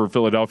nicely for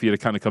Philadelphia to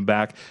kind of come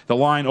back. The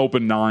line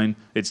opened 9.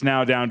 It's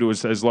now down to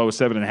as low as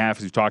 7.5,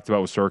 as we talked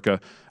about with Circa.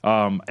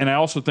 And I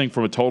also think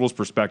from a totals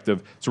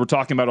perspective, so we're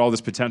talking about all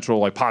this potential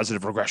like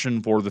positive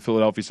regression for the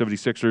Philadelphia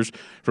 76ers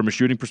from a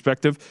shooting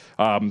perspective.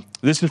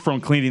 This is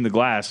from Cleaning the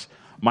Glass.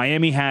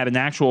 Miami had an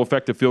actual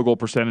effective field goal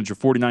percentage of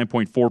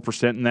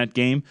 49.4% in that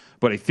game,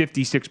 but a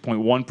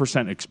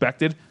 56.1%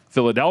 expected.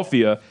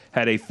 Philadelphia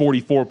had a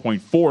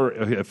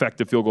 44.4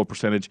 effective field goal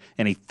percentage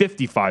and a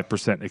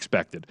 55%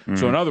 expected.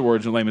 So in other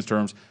words, in layman's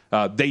terms,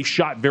 they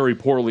shot very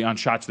poorly on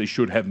shots they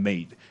should have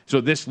made. So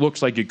this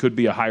looks like it could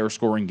be a higher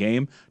scoring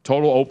game.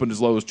 Total opened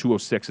as low as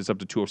 206. It's up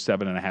to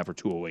 207.5 or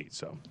 208.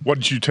 So what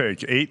did you take?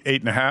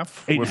 8.5?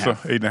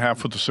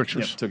 8.5 with the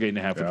Sixers? Yep, took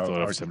 8.5 with the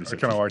Philadelphia 76ers. I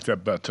kind of like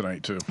that bet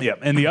tonight too. Yeah,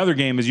 and the other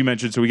game, as you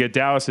mentioned, so we get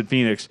Dallas at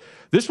Phoenix.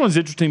 This one's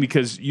interesting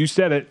because you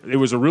said it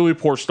was a really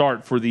poor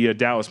start for the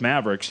Dallas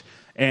Mavericks.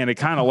 And it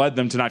kind of led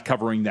them to not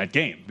covering that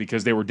game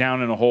because they were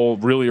down in a hole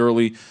really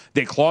early.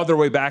 They clawed their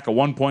way back at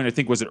one point. I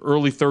think was it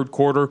early third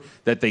quarter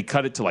that they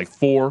cut it to like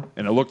 4,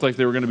 and it looked like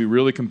they were going to be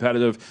really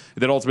competitive.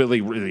 Then ultimately,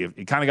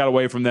 it kind of got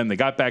away from them. They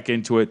got back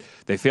into it.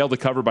 They failed to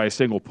cover by a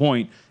single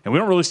point, and we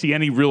don't really see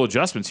any real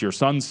adjustments here.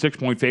 Suns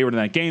 6-point favorite in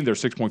that game. They're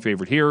 6-point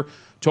favorite here.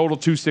 Total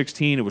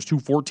 216. It was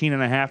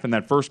 214.5 in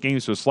that first game,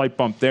 so a slight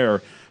bump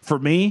there. For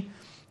me,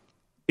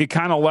 it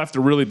kind of left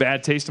a really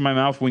bad taste in my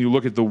mouth when you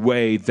look at the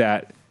way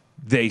that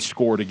they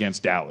scored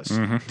against Dallas.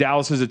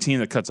 Dallas is a team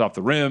that cuts off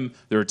the rim.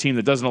 They're a team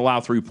that doesn't allow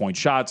three-point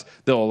shots.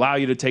 They'll allow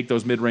you to take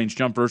those mid-range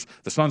jumpers.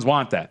 The Suns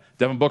want that.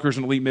 Devin Booker's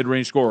an elite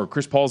mid-range scorer.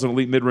 Chris Paul's an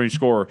elite mid-range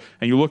scorer.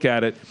 And you look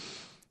at it,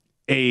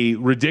 a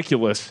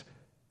ridiculous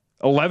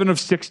 11 of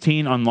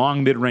 16 on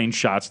long mid-range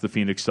shots, the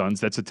Phoenix Suns.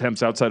 That's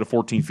attempts outside of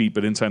 14 feet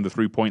but inside the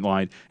three-point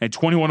line. And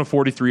 21 of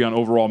 43 on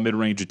overall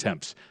mid-range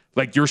attempts.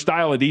 Like your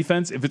style of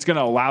defense, if it's going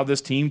to allow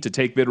this team to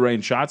take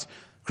mid-range shots,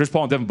 Chris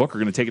Paul and Devin Booker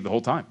are going to take it the whole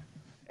time.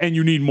 And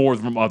you need more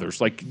from others.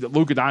 Like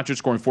Luka Doncic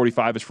scoring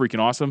 45 is freaking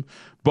awesome.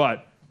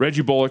 But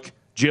Reggie Bullock,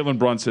 Jalen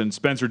Brunson,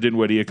 Spencer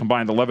Dinwiddie, a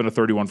combined 11 of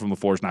 31 from the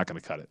floor is not going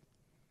to cut it.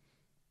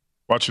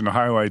 Watching the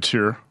highlights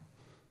here.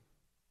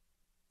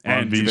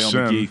 And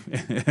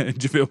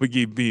JaVale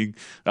McGee being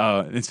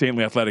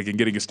insanely athletic and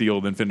getting a steal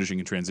and then finishing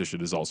in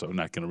transition is also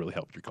not going to really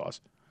help your cause.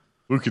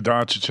 Luka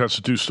Doncic has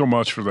to do so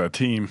much for that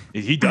team.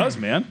 He does,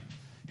 man.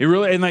 He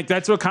really, and like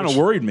that's what kind of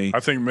worried me. I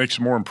think it makes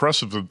it more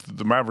impressive that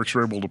the Mavericks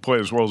were able to play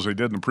as well as they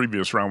did in the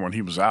previous round when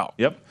he was out.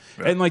 Yep.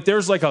 Yeah. And like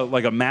there's like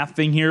a math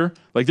thing here.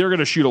 Like they're going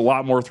to shoot a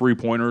lot more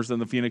three-pointers than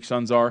the Phoenix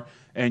Suns are,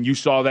 and you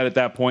saw that at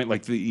that point.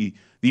 Like the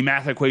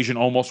math equation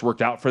almost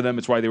worked out for them.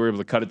 It's why they were able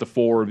to cut it to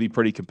 4 and be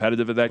pretty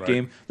competitive at that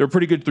game. They're a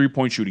pretty good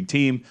three-point shooting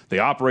team. They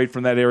operate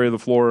from that area of the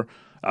floor,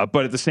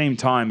 but at the same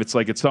time, it's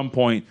like at some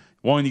point.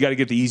 One, you got to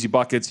get the easy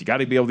buckets. You got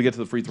to be able to get to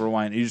the free throw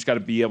line. And you just got to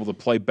be able to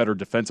play better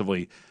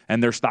defensively.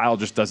 And their style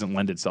just doesn't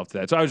lend itself to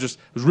that. So I was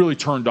really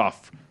turned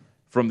off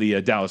from the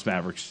Dallas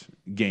Mavericks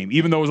game.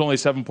 Even though it was only a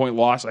 7-point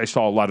loss, I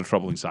saw a lot of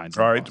troubling signs.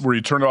 All right. Were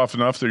you turned off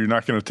enough that you're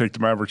not going to take the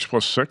Mavericks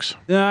plus 6?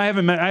 No, I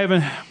haven't. I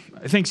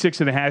think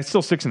 6.5. It's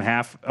still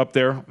 6.5 up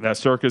there. That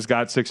Circa's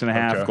got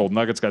 6.5. Okay. Gold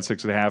Nuggets got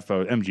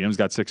 6.5. MGM's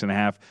got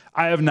 6.5.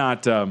 I have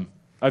not.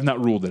 I've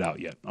not ruled it out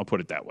yet. I'll put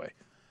it that way.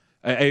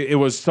 It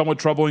was somewhat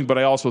troubling, but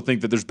I also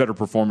think that there's better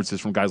performances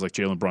from guys like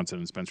Jalen Brunson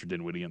and Spencer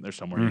Dinwiddie in there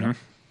somewhere. You know?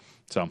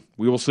 So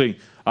we will see.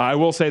 I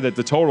will say that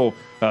the total,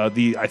 I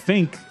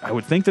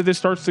would think that this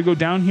starts to go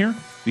down here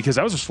because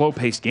that was a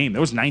slow-paced game. There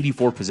was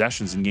 94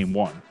 possessions in game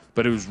 1,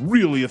 but it was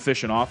really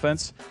efficient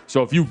offense.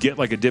 So if you get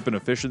like a dip in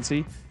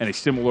efficiency and a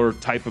similar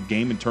type of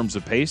game in terms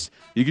of pace,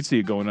 you could see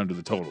it going under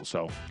the total.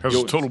 So has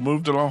the total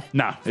moved at all?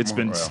 Nah, it's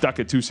been stuck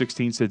at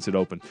 216 since it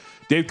opened.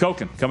 Dave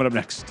Koken coming up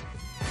next.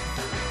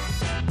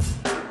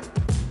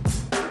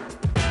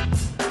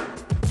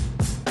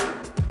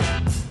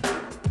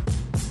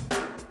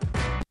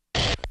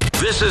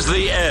 This is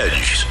The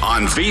Edge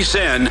on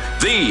VSiN,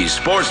 the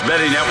Sports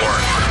Betting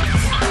Network.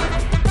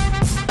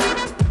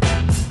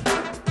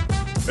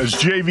 As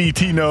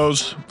JVT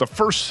knows, the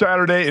first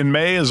Saturday in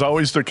May is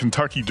always the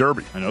Kentucky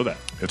Derby. I know that.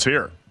 It's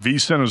here.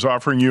 VSiN is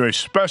offering you a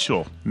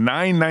special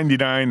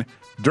 $9.99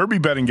 Derby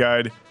betting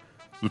guide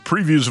with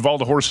previews of all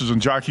the horses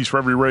and jockeys for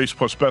every race,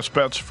 plus best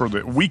bets for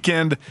the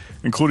weekend,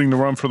 including the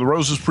Run for the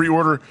Roses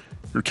pre-order.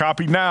 Your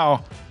copy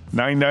now.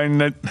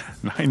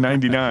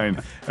 $9.99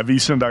 at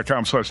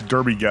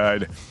vsin.com/derby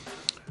guide.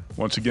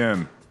 Once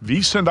again,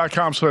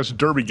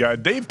 vsin.com/derby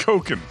guide. Dave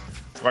Koken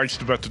likes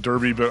to bet the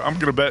Derby, but I'm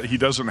going to bet he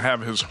doesn't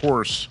have his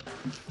horse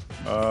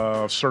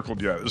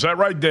circled yet. Is that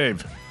right,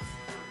 Dave?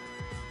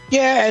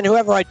 Yeah, and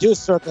whoever I do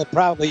circle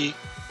probably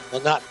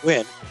will not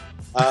win.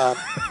 I'm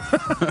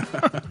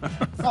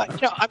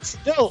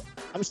still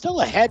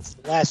ahead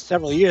for the last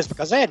several years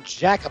because I had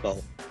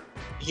Giacomo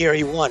the year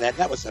he won, and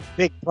that was a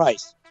big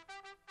price.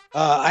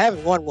 I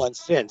haven't won one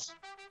since,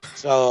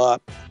 so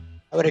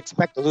I would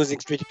expect the losing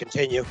streak to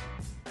continue.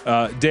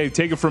 Dave,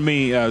 take it from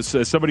me.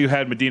 So somebody who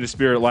had Medina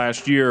Spirit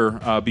last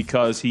year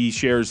because he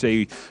shares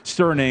a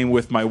surname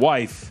with my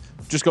wife,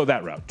 Just go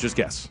that route. Just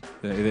guess.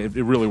 It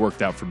really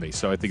worked out for me,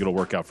 so I think it'll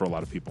work out for a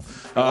lot of people.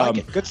 I like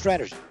it. Good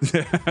strategy.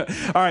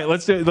 All right,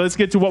 let's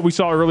get to what we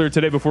saw earlier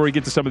today before we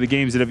get to some of the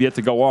games that have yet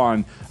to go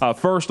on.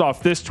 First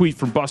off, this tweet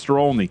from Buster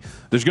Olney.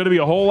 There's going to be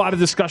a whole lot of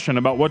discussion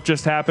about what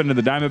just happened in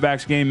the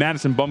Diamondbacks game.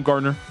 Madison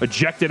Bumgarner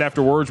ejected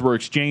after words were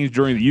exchanged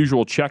during the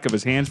usual check of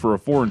his hands for a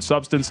foreign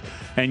substance.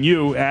 And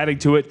you, adding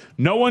to it,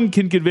 no one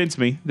can convince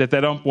me that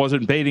ump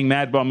wasn't baiting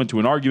Mad Bum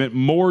into an argument.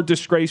 More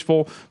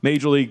disgraceful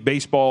Major League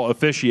Baseball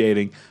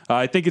officiating.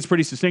 I think it's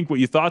pretty succinct what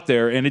you thought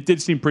there, and it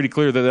did seem pretty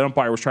clear that the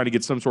umpire was trying to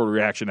get some sort of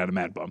reaction out of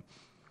Mad Bum.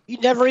 He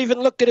never even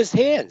looked at his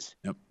hands.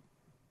 Yep.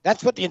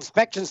 That's what the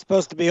inspection's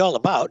supposed to be all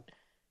about.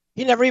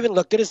 He never even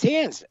looked at his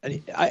hands.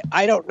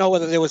 I don't know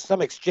whether there was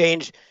some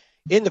exchange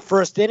in the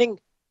first inning.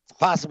 It's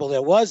possible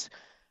there was.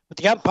 But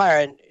the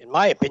umpire, in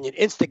my opinion,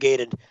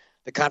 instigated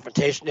the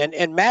confrontation.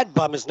 And Mad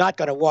Bum is not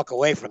going to walk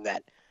away from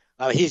that.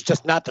 He's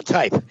just not the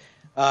type.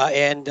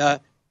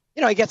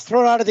 He gets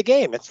thrown out of the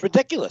game. It's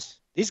ridiculous.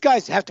 These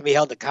guys have to be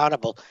held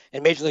accountable,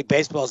 and Major League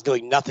Baseball is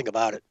doing nothing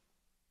about it.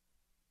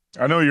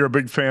 I know you're a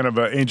big fan of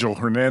Angel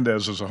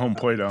Hernandez as a home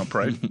plate ump,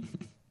 right?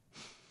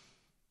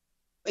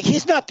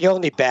 He's not the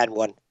only bad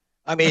one.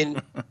 I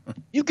mean,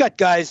 you've got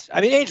guys.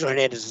 I mean, Angel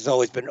Hernandez has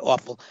always been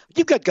awful.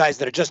 You've got guys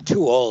that are just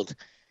too old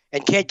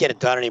and can't get it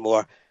done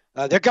anymore.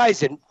 They're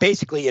guys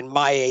basically in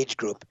my age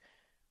group.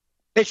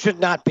 They should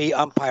not be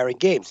umpiring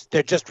games.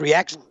 They're just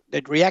reaction.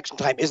 The reaction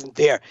time isn't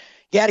there.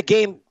 You had a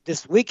game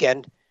this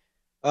weekend.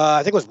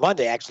 I think it was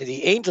Monday, actually,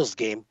 the Angels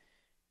game,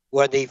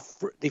 where the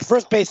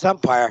first base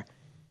umpire,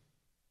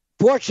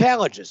 4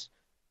 challenges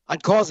on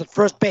calls at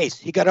first base.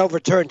 He got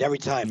overturned every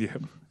time.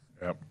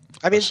 Yep.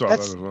 I mean,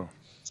 that's well.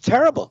 It's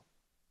terrible.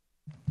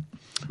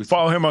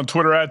 Follow him on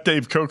Twitter at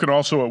Dave Koken,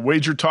 also at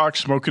Wager Talk,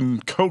 Smoking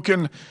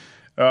Koken,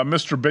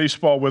 Mr.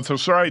 Baseball with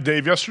us. All right,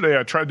 Dave, yesterday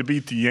I tried to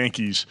beat the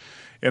Yankees,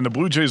 and the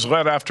Blue Jays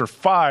led after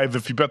 5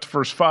 if you bet the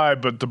first 5,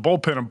 but the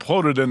bullpen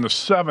imploded in the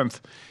 7th,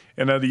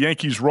 and the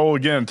Yankees roll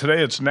again.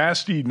 Today it's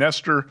nasty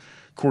Nestor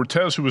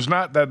Cortez, who was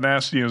not that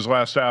nasty in his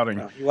last outing.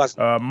 No, he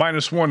wasn't.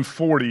 Minus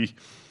 140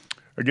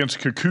 against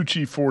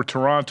Kikuchi for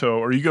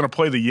Toronto. Are you going to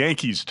play the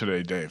Yankees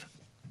today, Dave?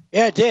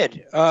 Yeah, I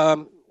did.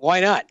 Why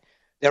not?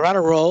 They're on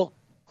a roll.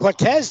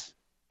 Cortez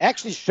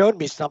actually showed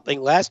me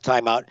something last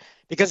time out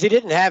because he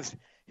didn't have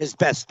his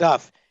best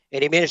stuff,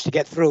 and he managed to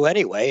get through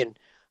anyway. And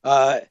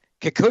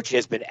Kikuchi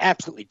has been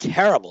absolutely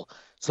terrible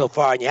so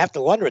far, and you have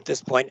to wonder at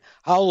this point,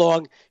 how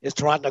long is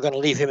Toronto going to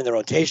leave him in the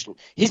rotation?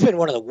 He's been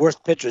one of the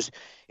worst pitchers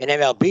in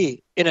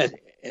MLB in a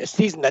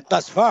season that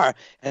thus far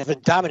has been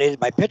dominated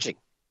by pitching.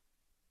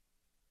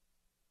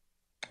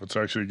 That's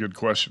actually a good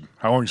question.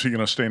 How long is he going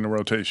to stay in the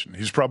rotation?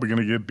 He's probably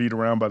going to get beat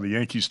around by the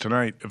Yankees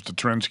tonight if the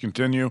trends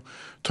continue.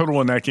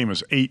 Total in that game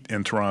is 8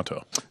 in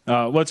Toronto.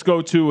 Let's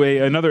go to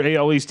another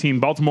AL East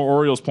team. Baltimore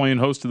Orioles playing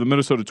host to the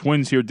Minnesota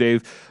Twins here,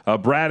 Dave.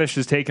 Bradish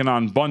has taken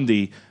on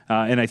Bundy,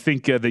 and I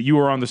think that you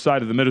are on the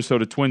side of the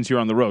Minnesota Twins here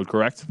on the road,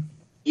 correct?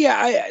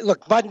 Yeah,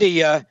 look,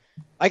 Bundy, I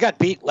got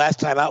beat last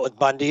time out with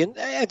Bundy, and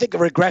I think a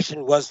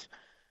regression was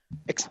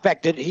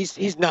expected.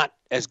 He's not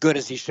as good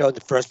as he showed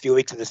the first few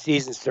weeks of the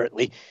season,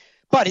 certainly.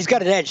 But he's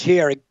got an edge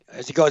here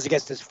as he goes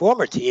against his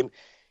former team.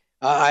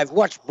 I've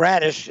watched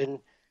Bradish, and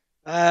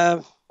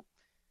let's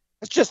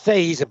just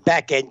say he's a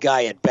back-end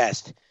guy at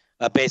best,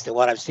 based on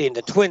what I've seen.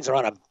 The Twins are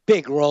on a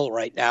big roll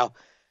right now,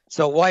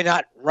 so why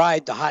not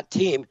ride the hot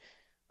team?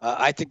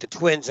 I think the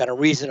Twins at a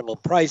reasonable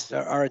price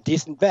are a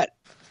decent bet.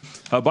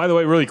 By the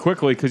way, really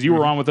quickly, because you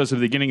were on with us at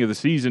the beginning of the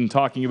season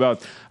talking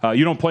about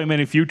you don't play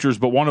many futures,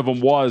 but one of them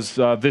was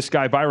this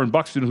guy, Byron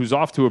Buxton, who's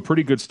off to a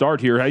pretty good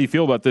start here. How do you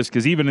feel about this?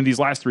 Because even in these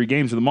last 3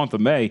 games of the month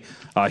of May,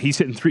 he's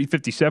hitting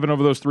 .357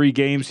 over those 3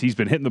 games. He's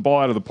been hitting the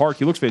ball out of the park.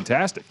 He looks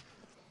fantastic.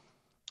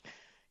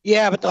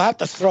 Yeah, but they'll have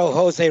to throw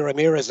Jose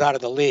Ramirez out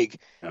of the league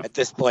at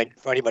this point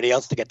for anybody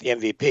else to get the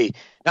MVP.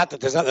 Not that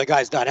there's other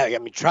guys not having. I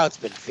mean, Trout's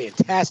been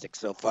fantastic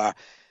so far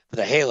for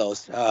the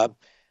Halos.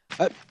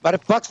 But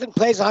if Buxton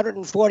plays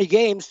 140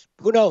 games,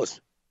 who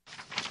knows?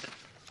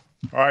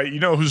 All right,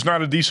 you know who's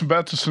not a decent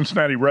bet? The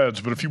Cincinnati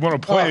Reds. But if you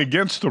want to play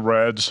against the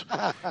Reds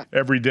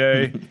every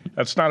day,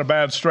 that's not a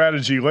bad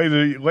strategy. Lay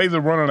the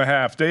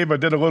 1.5. Dave, I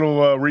did a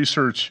little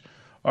research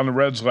on the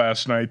Reds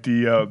last night.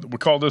 We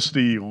call this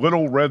the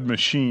Little Red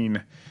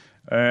Machine.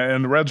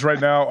 And the Reds right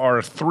now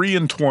are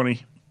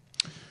 3-20.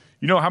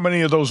 You know how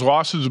many of those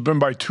losses have been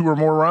by 2 or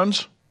more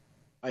runs?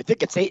 I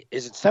think it's 8.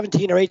 Is it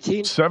 17 or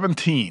 18?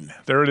 17.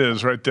 There it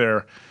is right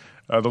there.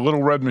 The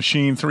Little Red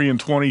Machine,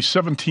 3-20.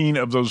 17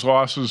 of those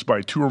losses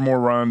by 2 or more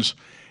runs.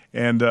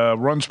 And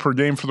runs per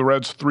game for the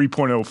Reds,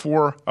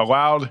 3.04.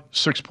 Allowed,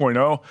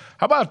 6.0.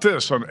 How about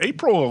this? On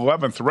April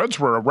 11th, the Reds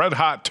were a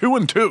red-hot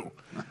 2-2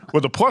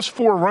 with a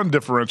 +4 run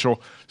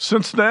differential.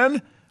 Since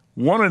then,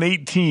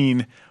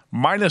 1-18,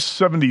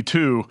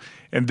 -72.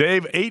 And,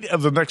 Dave, 8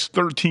 of the next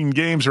 13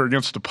 games are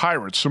against the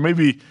Pirates. So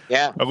maybe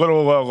a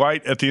little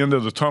light at the end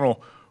of the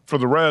tunnel for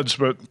the Reds.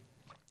 But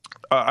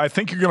I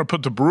think you're going to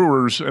put the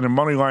Brewers in a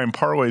moneyline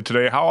parlay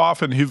today. How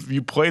often have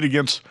you played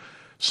against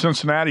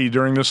Cincinnati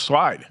during this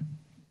slide?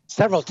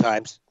 Several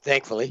times,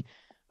 thankfully.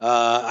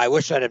 I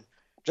wish I'd have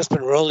just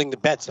been rolling the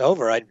bets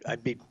over,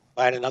 I'd be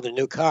buying another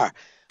new car.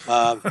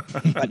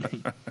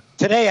 But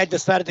today I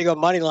decided to go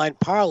money line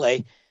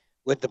parlay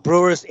with the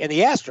Brewers and the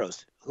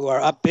Astros, who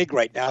are up big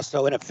right now.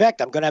 So in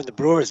effect, I'm going to have the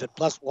Brewers at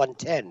plus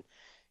 110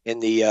 in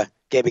the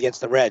game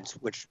against the Reds,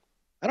 which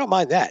I don't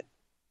mind that.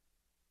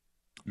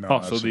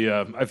 No, so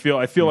I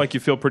feel like you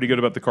feel pretty good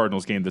about the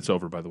Cardinals game that's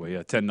over. By the way,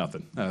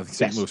 10-0. The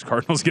St. Louis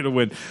Cardinals get a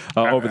win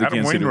over the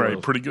Kansas City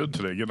Royals. Pretty good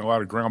today, getting a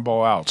lot of ground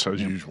ball outs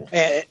as usual.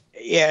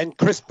 And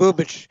Chris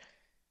Bubich,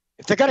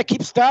 if they're going to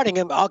keep starting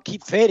him, I'll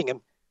keep fading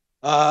him.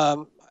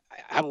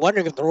 I'm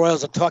wondering if the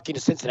Royals are talking to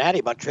Cincinnati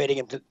about trading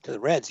him to the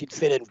Reds. He'd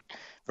fit in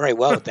very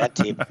well with that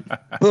team.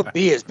 Boop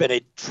B has been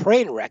a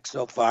train wreck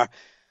so far,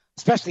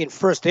 especially in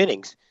first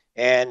innings.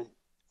 And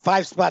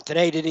 5 spot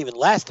today didn't even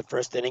last the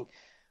first inning.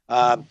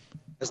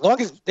 As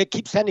long as they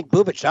keep sending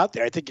Bubich out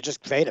there, I think you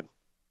just fade him.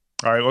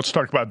 All right, let's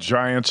talk about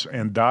Giants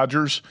and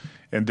Dodgers.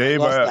 And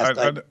Dave,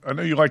 I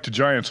know you liked the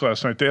Giants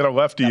last night. They had a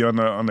lefty on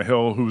the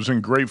hill who was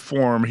in great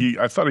form.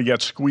 I thought he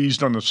got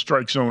squeezed on the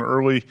strike zone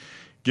early,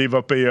 gave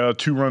up a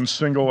 2-run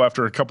single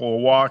after a couple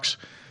of walks.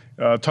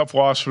 Tough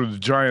loss for the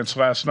Giants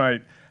last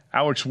night.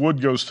 Alex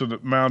Wood goes to the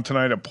mound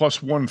tonight at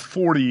plus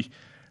 140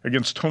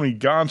 against Tony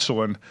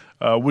Gonsolin.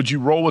 Would you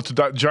roll with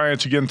the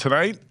Giants again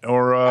tonight,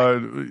 or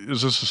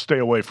is this a stay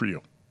away for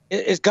you?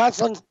 Is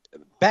Gonsolin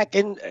back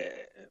in?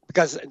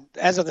 Because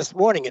as of this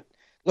morning, it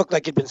looked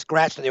like he'd been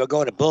scratched and they were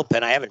going to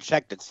bullpen. I haven't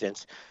checked it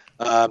since.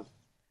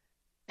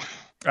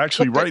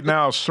 Actually, right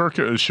now,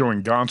 Circa is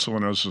showing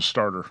Gonsolin as a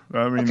starter.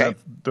 I mean, that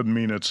doesn't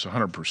mean it's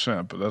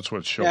 100%, but that's what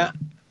it's showing. Yeah.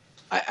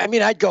 I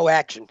mean, I'd go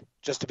action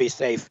just to be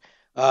safe.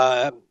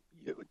 You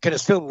can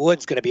assume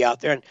Wood's going to be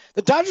out there. And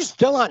the Dodgers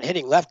still aren't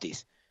hitting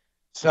lefties.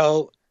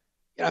 So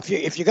if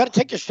you're going to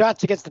take your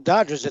shots against the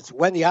Dodgers, it's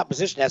when the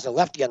opposition has a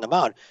lefty on the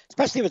mound,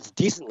 especially if it's a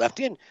decent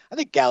lefty. And I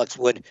think Alex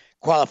Wood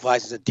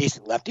qualifies as a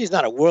decent lefty. He's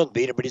not a world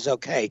beater, but he's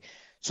okay.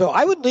 So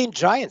I would lean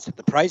Giants at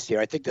the price here.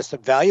 I think there's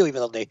some value,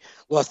 even though they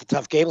lost a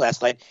tough game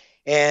last night.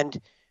 And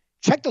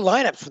check the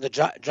lineups for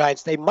the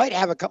Giants. They might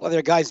have a couple of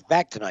their guys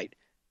back tonight.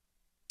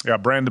 Yeah,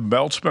 Brandon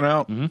Belt's been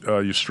out.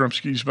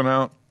 Yastrzemski's been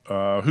out.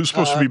 Who's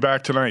supposed to be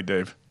back tonight,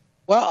 Dave?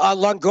 Well,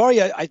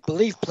 Longoria, I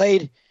believe,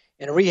 played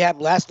in a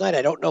rehab last night.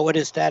 I don't know what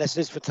his status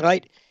is for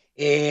tonight.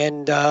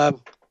 And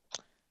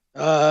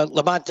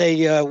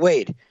Lamonte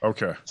Wade.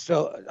 Okay.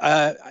 So,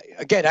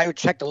 again, I would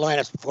check the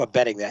lineups before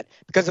betting that.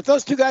 Because if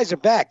those two guys are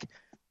back,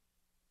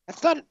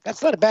 that's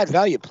not a bad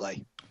value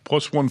play.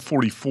 Plus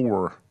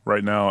 144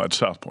 right now at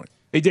South Point.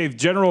 Hey, Dave,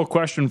 general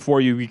question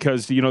for you,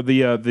 because, the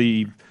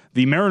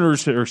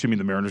Marlins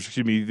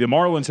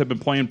have been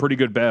playing pretty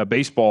good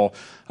baseball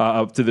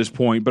up to this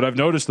point, but I've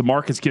noticed the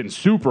market's getting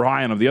super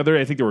high on them. The other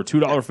day, I think they were a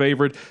 $2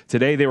 favorite.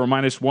 Today, they were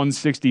minus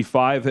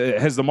 165.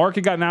 Has the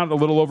market gotten out a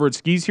little over its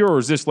skis here, or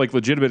is this like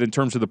legitimate in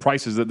terms of the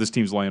prices that this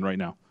team's laying right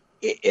now?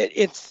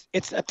 It's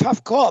a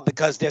tough call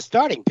because their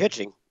starting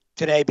pitching,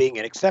 today being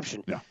an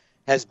exception,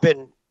 has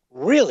been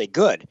really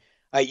good.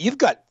 You've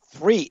got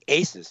 3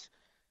 aces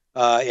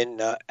in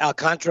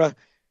Alcantara,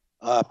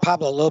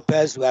 Pablo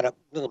Lopez, who had a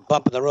little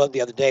bump in the road the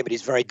other day, but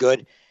he's very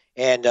good,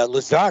 and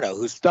Luzardo,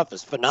 whose stuff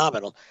is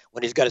phenomenal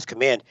when he's got his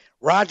command.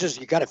 Rogers,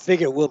 you got to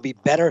figure, will be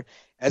better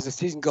as the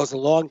season goes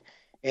along,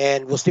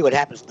 and we'll see what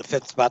happens in the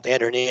 5th spot.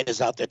 Andrew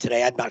Hernandez out there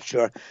today. I'm not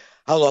sure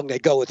how long they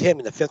go with him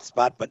in the 5th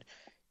spot, but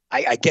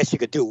I guess you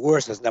could do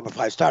worse as number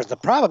 5 stars. The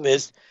problem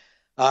is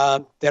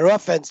their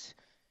offense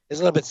is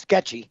a little bit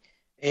sketchy,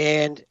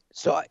 and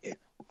so –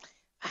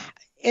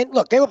 and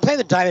look, they were playing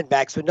the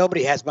Diamondbacks, who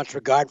nobody has much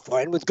regard for,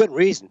 and with good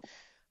reason.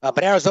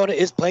 But Arizona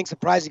is playing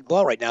surprising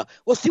ball right now.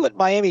 We'll see what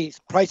Miami's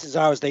prices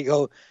are as they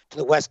go to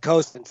the West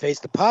Coast and face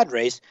the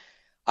Padres.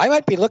 I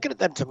might be looking at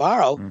them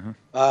tomorrow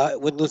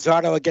with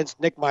Luzardo against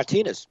Nick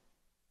Martinez.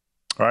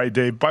 All right,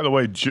 Dave. By the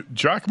way,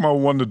 Giacomo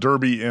won the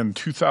Derby in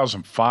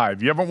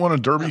 2005. You haven't won a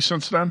Derby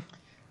since then?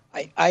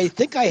 I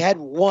think I had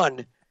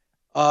one,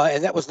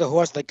 and that was the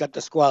horse that got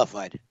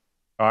disqualified.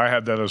 I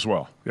had that as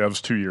well. Yeah, it was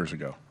 2 years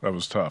ago. That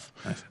was tough.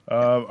 Nice.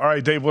 All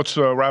right, Dave, let's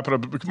wrap it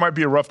up. It might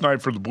be a rough night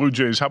for the Blue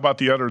Jays. How about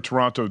the other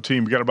Toronto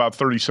team? We got about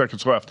 30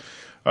 seconds left.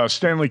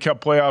 Stanley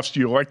Cup playoffs, do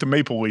you like the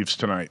Maple Leafs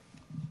tonight?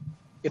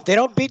 If they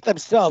don't beat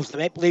themselves, the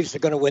Maple Leafs are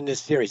going to win this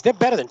series. They're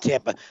better than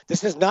Tampa.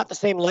 This is not the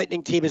same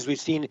Lightning team as we've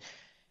seen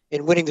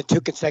in winning the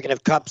 2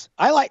 consecutive Cups.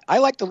 I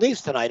like the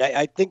Leafs tonight.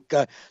 I think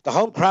the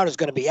home crowd is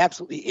going to be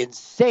absolutely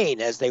insane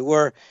as they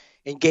were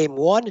in Game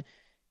 1,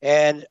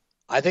 and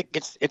I think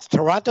it's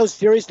Toronto's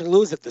series to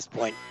lose at this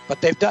point, but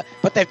they've done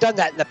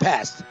that in the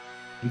past.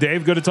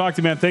 Dave, good to talk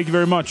to you, man. Thank you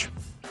very much.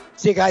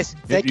 See you guys.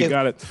 Thank you. You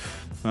got it.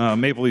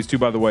 Maple Leafs, too,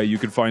 by the way, you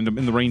can find them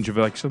in the range of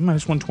minus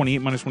 128,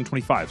 minus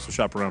 125, so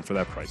shop around for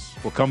that price.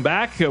 We'll come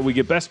back. We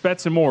get best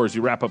bets and more as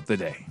you wrap up the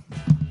day.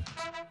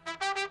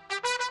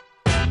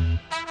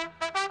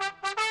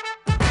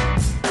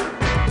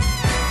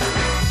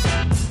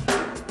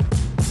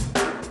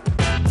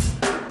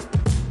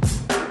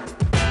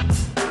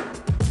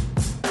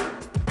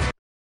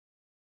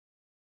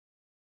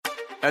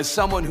 As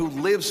someone who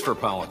lives for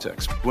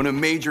politics, when a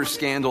major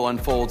scandal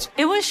unfolds,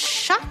 it was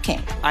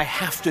shocking. I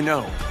have to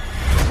know,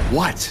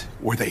 What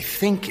were they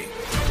thinking?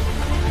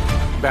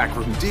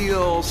 Backroom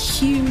deals,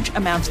 Huge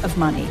amounts of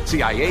money.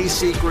 CIA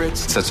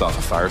secrets, Sets off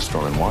a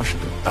firestorm in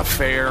Washington.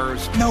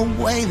 affairs, No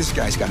way this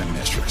guy's got a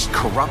mistress.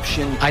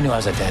 corruption. I knew I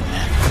was a dead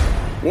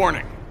man.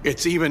 Warning,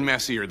 it's even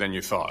messier than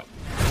you thought.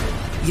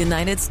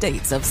 United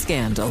States of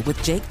Scandal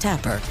with Jake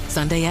Tapper,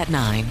 Sunday at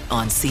 9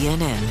 on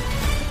CNN.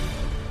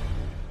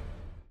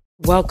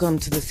 Welcome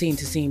to the Scene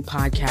to Scene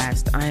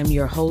podcast. I am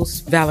your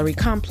host, Valerie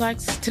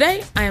Complex.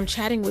 Today, I am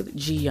chatting with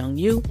Ji Young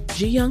Yoo.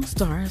 Ji Young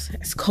stars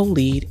as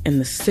co-lead in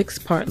the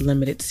 6-part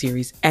limited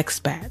series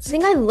Expats. I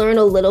think I learn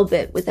a little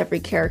bit with every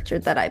character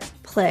that I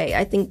play.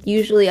 I think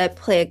usually I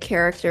play a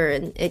character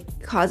and it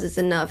causes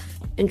enough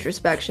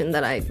introspection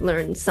that I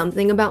learn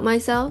something about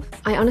myself.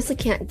 I honestly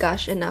can't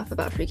gush enough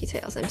about Freaky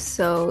Tales. I'm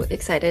so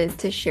excited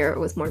to share it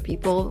with more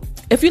people.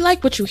 If you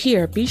like what you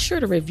hear, be sure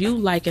to review,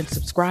 like, and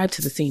subscribe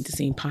to the Scene to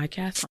Scene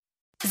podcast.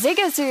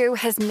 Zigazoo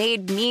has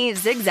made me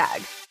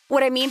zigzag.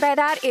 What I mean by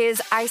that is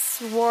I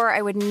swore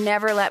I would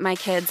never let my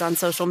kids on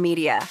social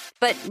media,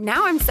 but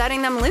now I'm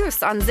setting them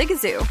loose on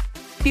Zigazoo.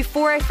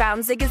 Before I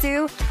found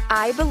Zigazoo,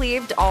 I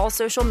believed all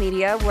social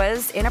media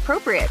was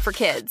inappropriate for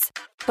kids.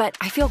 But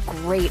I feel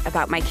great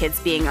about my kids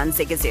being on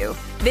Zigazoo.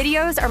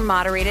 Videos are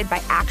moderated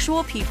by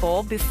actual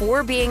people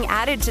before being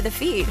added to the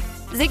feed.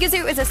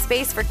 Zigazoo is a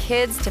space for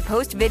kids to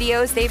post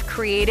videos they've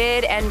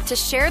created and to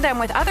share them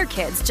with other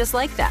kids just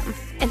like them.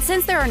 And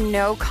since there are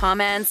no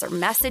comments or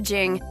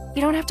messaging,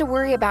 you don't have to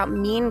worry about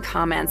mean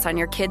comments on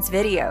your kids'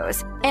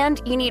 videos.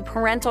 And you need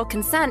parental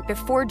consent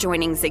before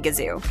joining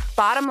Zigazoo.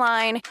 Bottom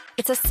line,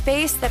 it's a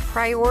space that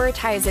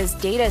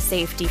prioritizes data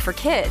safety for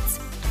kids.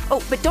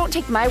 Oh, but don't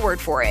take my word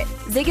for it.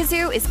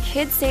 Zigazoo is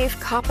KidSafe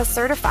COPPA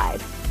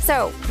certified.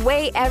 So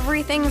weigh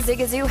everything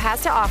Zigazoo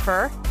has to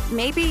offer.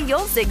 Maybe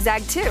you'll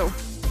zigzag too.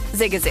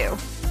 Zigazoo,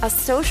 a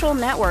social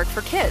network for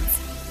kids.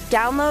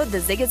 Download the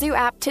Zigazoo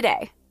app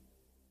today.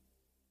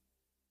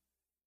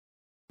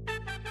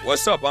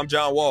 What's up? I'm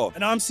John Wall.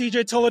 And I'm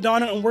CJ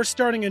Toledano, and we're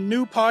starting a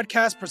new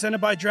podcast presented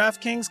by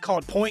DraftKings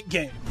called Point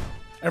Game.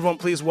 Everyone,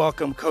 please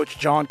welcome Coach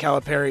John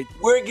Calipari.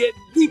 We're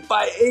getting beat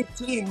by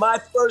 18. My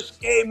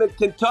first game in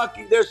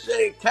Kentucky, they're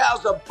saying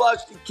Cal's a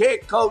bust. He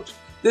can't coach.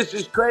 This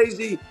is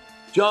crazy.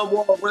 John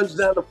Wall runs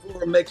down the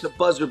floor and makes a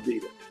buzzer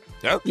beater.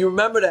 Yep. You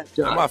remember that,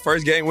 John? That's my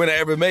first game win I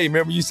ever made.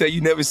 Remember you said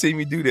you never see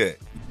me do that.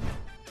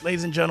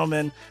 Ladies and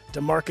gentlemen,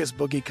 DeMarcus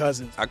Boogie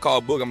Cousins. I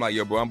called Book. I'm like,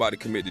 yo, bro, I'm about to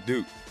commit to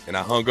Duke. And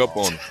I hung up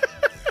on him.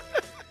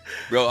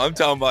 Bro, I'm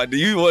talking about, do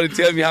you want to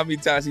tell me how many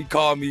times he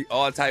called me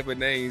all type of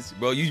names?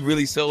 Bro, you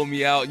really sold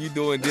me out. You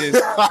doing this.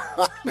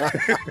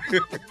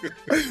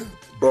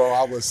 Bro,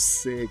 I was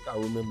sick. I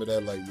remember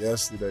that like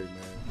yesterday, man.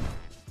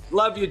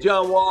 Love you,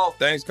 John Wall.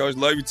 Thanks, Coach.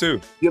 Love you,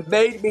 too. You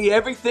made me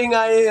everything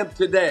I am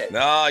today.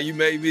 Nah, you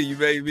made me. You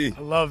made me.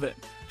 I love it.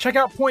 Check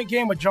out Point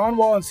Game with John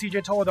Wall and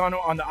CJ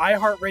Toledano on the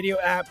iHeartRadio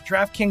app,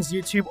 DraftKings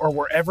YouTube, or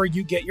wherever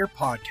you get your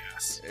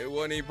podcasts. It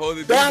wasn't even supposed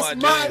to be That's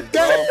my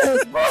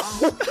dance, bro.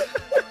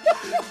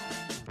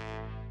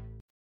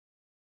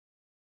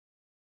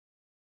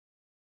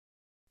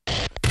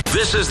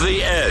 This is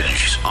The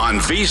Edge on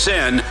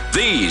VSiN,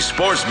 the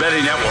Sports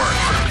Betting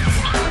Network.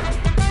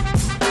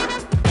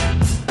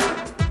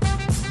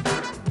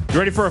 You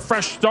ready for a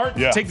fresh start?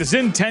 Yeah. Take the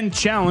Zyn 10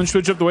 challenge.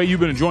 Switch up the way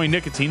you've been enjoying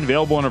nicotine.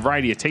 Available in a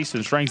variety of tastes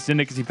and strengths. Zyn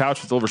nicotine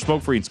pouches deliver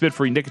smoke-free and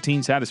spit-free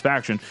nicotine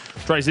satisfaction.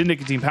 Try Zyn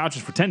nicotine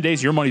pouches for 10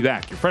 days, your money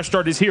back. Your fresh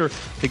start is here.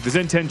 Take the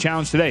Zyn 10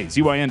 challenge today.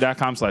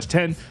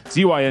 ZYN.com/10,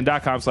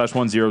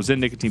 ZYN.com/10. Zyn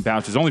nicotine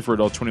pouches only for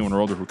adults 21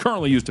 or older who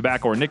currently use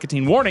tobacco or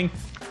nicotine. Warning,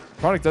 the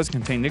product does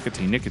contain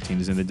nicotine. Nicotine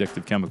is an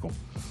addictive chemical.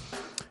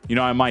 You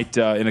know, I might,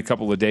 in a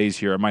couple of days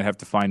here, I might have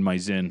to find my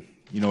Zyn.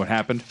 You know what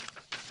happened?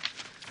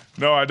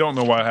 No, I don't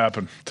know what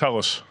happened. Tell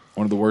us.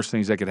 One of the worst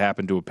things that could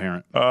happen to a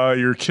parent.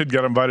 Your kid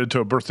got invited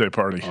to a birthday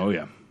party. Oh,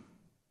 yeah.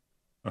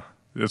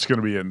 It's going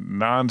to be a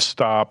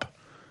nonstop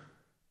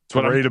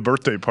parade of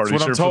birthday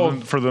parties here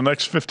for the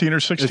next 15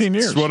 or 16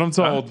 years. That's what I'm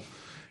told.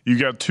 You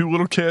got 2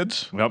 little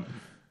kids. Yep.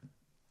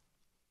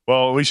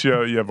 Well, at least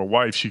you have a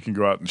wife. She can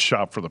go out and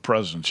shop for the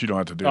presents. You don't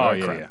have to do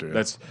that crap, dude.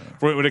 That's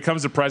when it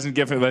comes to present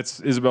gifting. That's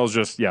Isabel's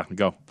just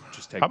go.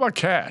 Just take. How about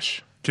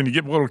cash? Can you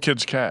give little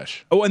kids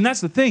cash? Oh, and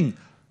that's the thing.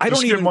 I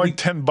don't even like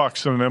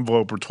 $10 in an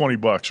envelope or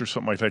 $20 or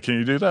something like that. Can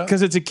you do that?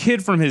 Because it's a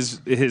kid from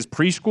his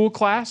preschool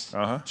class.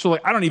 Uh-huh. So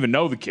like I don't even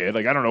know the kid.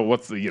 Like I don't know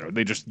what's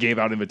they just gave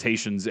out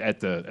invitations at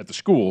the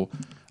school.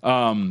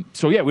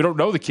 So yeah, we don't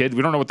know the kid.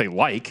 We don't know what they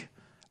like.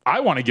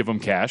 I want to give them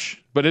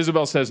cash, but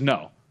Isabel says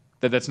no.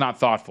 That's not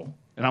thoughtful.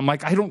 And I'm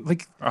like, I don't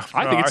like. I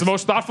think it's the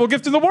most thoughtful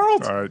gift in the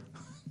world. All right.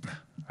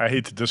 I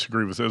hate to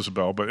disagree with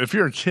Isabel, but if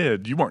you're a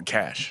kid, you want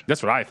cash.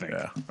 That's what I think.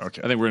 Yeah.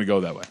 Okay. I think we're gonna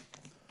go that way.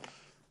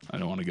 I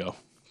don't want to go.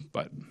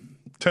 But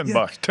 $10,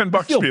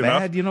 $10 would be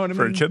enough. You know what I mean?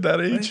 For a kid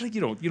that age. Like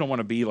you don't want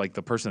to be like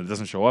the person that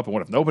doesn't show up. And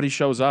what if nobody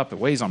shows up? It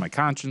weighs on my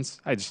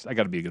conscience. I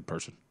got to be a good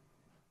person.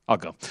 I'll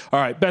go. All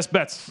right, best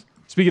bets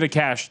Speaking of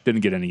cash, didn't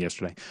get any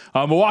yesterday.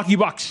 Milwaukee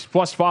Bucks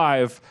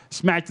 +5,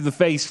 smacked in the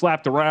face,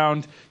 slapped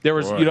around. There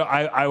was,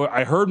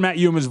 I heard Matt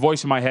Human's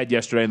voice in my head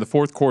yesterday in the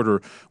fourth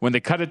quarter when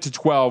they cut it to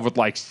 12 with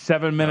like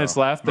 7 minutes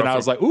left, and I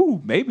was like,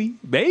 ooh, maybe.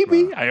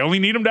 I only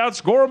need them to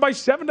outscore them by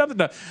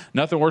 7-0.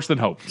 Nothing worse than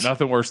hope.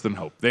 Nothing worse than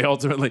hope. They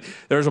ultimately,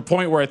 there was a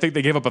point where I think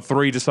they gave up a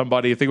 3 to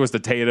somebody. I think it was to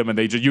Tatum,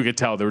 and you could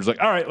tell they were just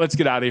like, all right, let's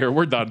get out of here.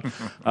 We're done.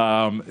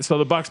 So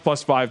the Bucks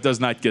 +5 does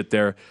not get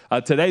there.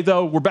 Today,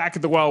 though, we're back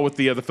at the well with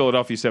the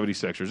Philadelphia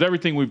 76ers.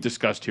 Everything we've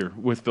discussed here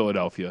with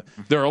Philadelphia.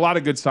 There are a lot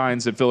of good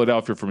signs that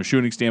Philadelphia, from a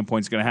shooting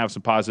standpoint, is going to have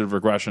some positive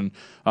regression.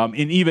 And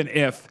even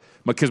if,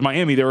 because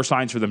Miami, there are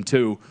signs for them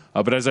too.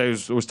 But as I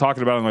was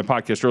talking about on my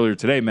podcast earlier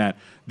today, Matt,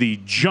 the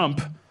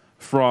jump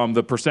from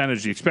the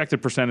percentage, the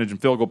expected percentage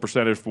and field goal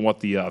percentage from what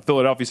the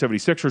Philadelphia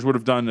 76ers would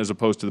have done as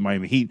opposed to the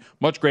Miami Heat,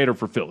 much greater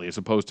for Philly as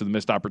opposed to the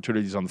missed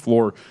opportunities on the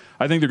floor.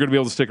 I think they're going to be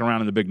able to stick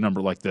around in a big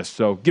number like this.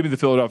 So give me the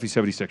Philadelphia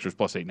 76ers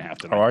 +8.5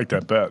 tonight. I like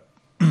that bet.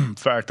 In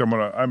fact,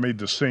 I made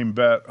the same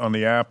bet on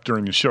the app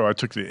during the show. I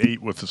took the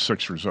 8 with the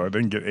Sixers. So I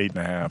didn't get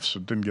 8.5, so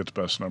didn't get the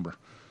best number.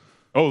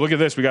 Oh, look at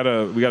this. We got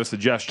a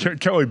suggestion.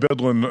 Kelly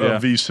Bidlin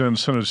of VSIN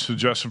sent a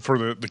suggestion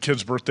for the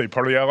kid's birthday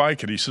party. I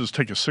like it. He says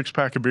take a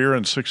 6-pack of beer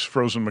and 6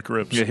 frozen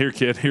McRibs. Yeah, here,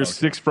 kid. Here's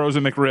 6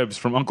 frozen McRibs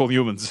from Uncle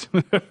Humans.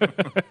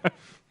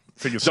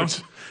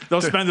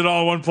 Don't spend it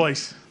all in one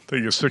place.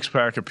 Take a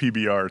 6-pack of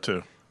PBR,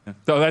 too.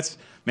 So that's...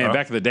 Man,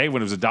 back in the day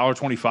when it was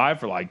 $1.25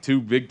 for like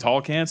 2 big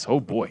tall cans, oh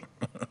boy,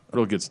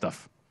 real good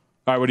stuff.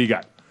 All right, what do you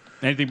got?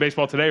 Anything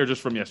baseball today or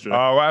just from yesterday?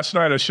 Last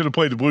night I should have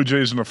played the Blue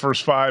Jays in the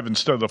first 5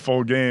 instead of the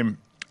full game.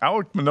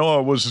 Alek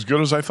Manoah was as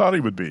good as I thought he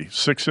would be.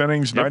 6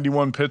 innings,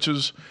 91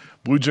 pitches.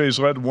 Blue Jays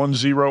led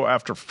 1-0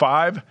 after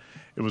 5.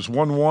 It was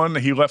 1-1.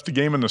 He left the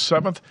game in the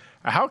 7th.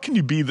 How can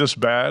you be this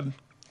bad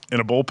in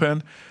a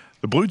bullpen?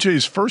 The Blue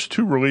Jays' first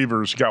 2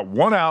 relievers got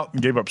 1 out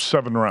and gave up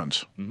 7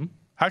 runs. Mm-hmm.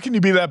 How can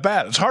you be that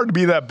bad? It's hard to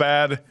be that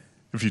bad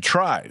if you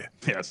tried.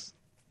 Yes.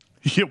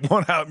 You get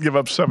 1 out and give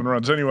up 7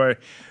 runs. Anyway,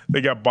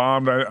 they got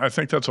bombed. I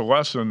think that's a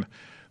lesson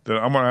that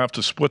I'm going to have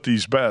to split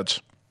these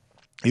bets.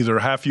 Either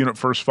a half unit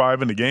first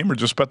 5 in the game or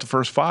just bet the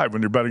first 5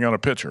 when you're betting on a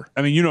pitcher.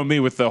 I mean, you know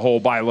me with the whole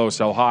buy low,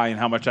 sell high and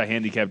how much I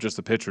handicap just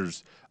the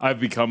pitchers. I've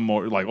become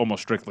more like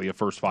almost strictly a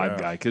first 5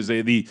 guy because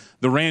the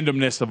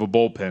randomness of a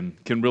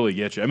bullpen can really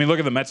get you. I mean, look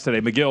at the Mets today.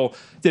 McGill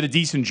did a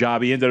decent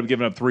job. He ended up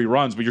giving up 3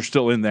 runs, but you're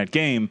still in that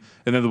game.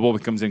 And then the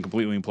bullpen comes in,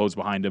 completely implodes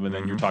behind him. And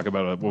then you're talking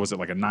about,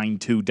 like a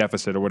 9-2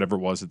 deficit or whatever it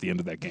was at the end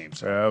of that game.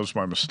 So. Yeah, that was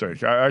my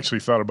mistake. I actually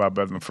thought about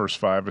betting the first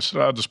 5. I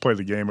said, I'll just play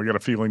the game. I got a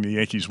feeling the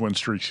Yankees win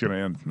streak's going to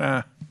end.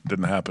 Nah,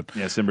 didn't happen.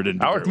 Yeah, Simber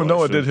didn't. Alek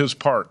Manoah did his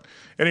part.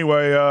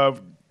 Anyway,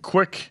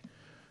 quick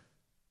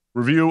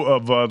review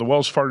of the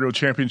Wells Fargo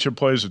Championship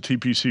plays at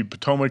TPC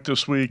Potomac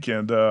this week.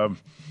 And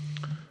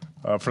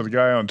for the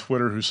guy on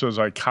Twitter who says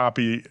I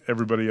copy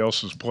everybody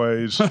else's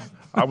plays,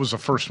 I was the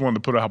first one to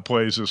put out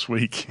plays this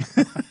week.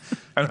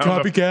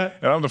 Copycat.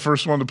 And I'm the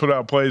first one to put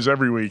out plays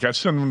every week. I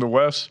send them to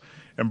Wes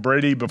and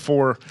Brady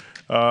before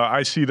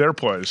I see their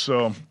plays.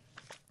 So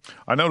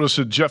I noticed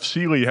that Jeff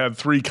Seeley had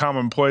 3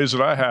 common plays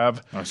that I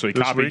have. So he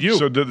this copied week. you.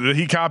 So did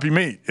he copy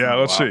me? Yeah,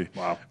 let's see.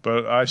 Wow.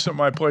 But I sent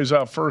my plays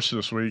out first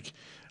this week,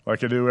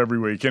 like I do every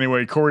week.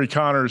 Anyway, Corey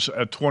Connors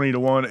at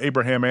 20-1,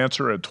 Abraham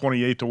Answer at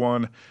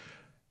 28-1,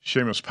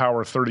 Seamus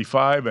Power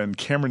 35, and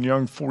Cameron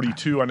Young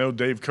 42. I know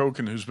Dave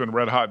Koken, who's been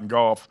red hot in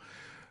golf,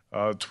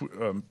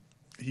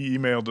 he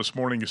emailed this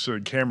morning and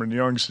said Cameron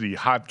Young's the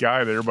hot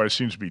guy that everybody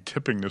seems to be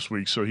tipping this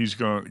week, so he's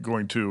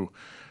going to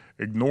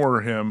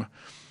ignore him,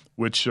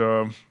 which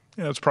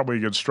that's probably a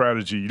good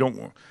strategy. You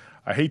don't.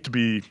 I hate to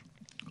be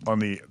on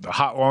the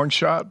hot long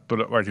shot,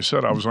 but like I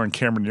said, I was on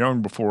Cameron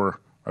Young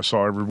before I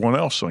saw everyone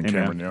else on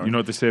Cameron Young. You know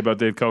what they say about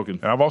Dave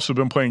Koken. And I've also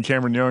been playing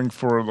Cameron Young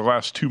for the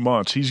last 2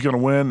 months. He's going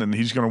to win, and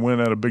he's going to win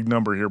at a big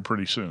number here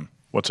pretty soon.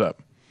 What's up?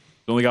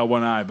 He's only got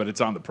one eye, but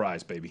it's on the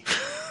prize, baby.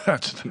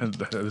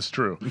 That is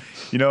true.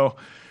 You know,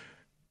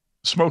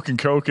 Smoking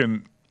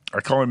Koken,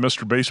 I call him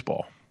Mr.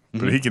 Baseball,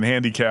 but he can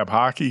handicap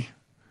hockey.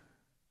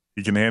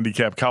 He can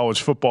handicap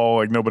college football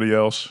like nobody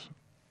else.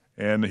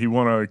 And he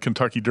won a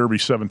Kentucky Derby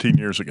 17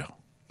 years ago.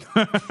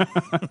 That's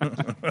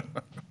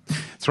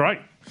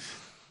right.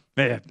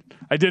 Man,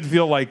 I did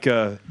feel like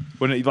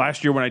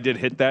last year when I did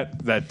hit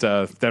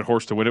that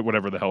horse to win it,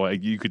 whatever the hell,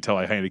 you could tell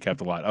I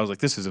handicapped a lot. I was like,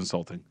 this is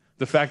insulting.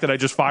 The fact that I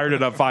just fired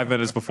it up 5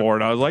 minutes before,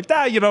 and I was like,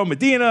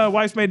 Medina,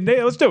 wife's maiden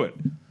day, let's do it.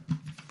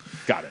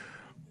 Got it.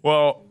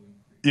 Well,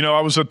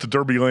 I was at the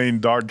Derby Lane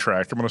dog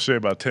track, I'm going to say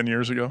about 10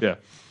 years ago. Yeah.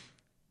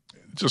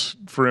 Just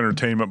for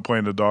entertainment,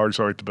 playing the dogs.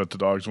 I like to bet the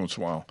dogs once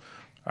in a while.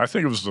 I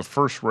think it was the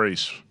first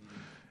race,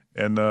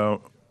 and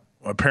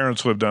my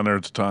parents lived down there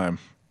at the time.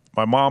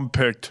 My mom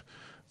picked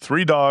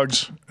 3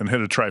 dogs and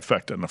hit a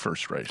trifecta in the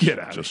first race. Get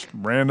out. Just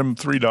random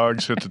 3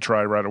 dogs hit the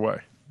try right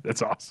away.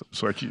 That's awesome.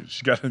 It's like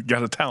she got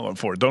a talent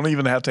for it. Don't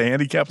even have to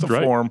handicap the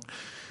form.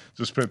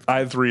 Just spent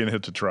 3 and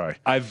hit to try.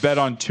 I've bet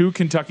on 2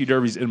 Kentucky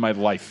Derbies in my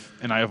life,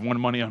 and I have won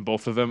money on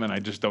both of them, and I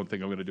just don't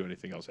think I'm going to do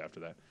anything else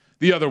after that.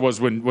 The other was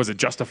it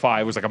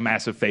Justify? It was like a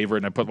massive favorite,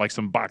 and I put like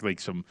some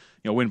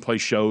win play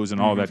shows and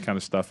all that kind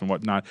of stuff and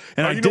whatnot.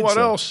 And you know what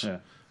else? Yeah.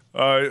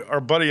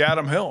 Our buddy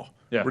Adam Hill.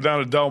 Yeah. We're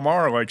down at Del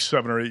Mar like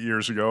 7 or 8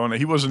 years ago, and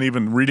he wasn't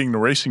even reading the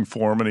racing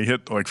form, and he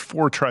hit like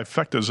 4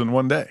 trifectas in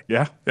one day.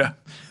 Yeah? Yeah.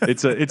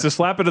 It's a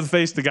slap into the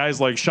face to guys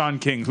like Sean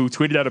King, who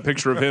tweeted out a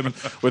picture of him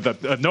with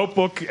a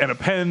notebook and a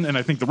pen and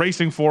I think the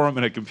racing forum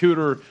and a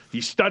computer.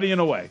 He's studying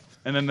away.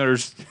 And then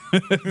there's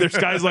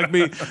guys like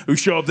me who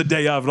show up the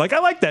day of, like, I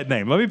like that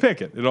name. Let me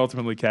pick it. And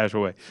ultimately cash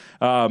away.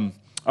 All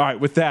right,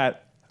 with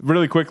that,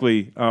 really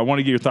quickly, I want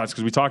to get your thoughts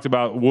because we talked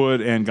about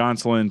Wood and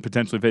Gonsolin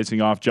potentially facing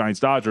off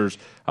Giants-Dodgers.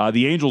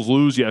 The Angels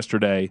lose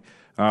yesterday.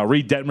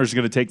 Reed Detmers is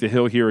going to take the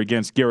hill here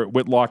against Garrett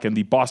Whitlock and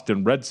the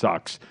Boston Red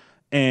Sox.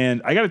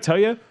 And I got to tell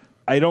you,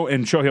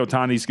 and Shohei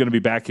Ohtani is going to be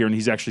back here, and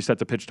he's actually set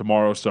to pitch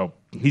tomorrow, so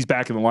he's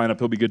back in the lineup.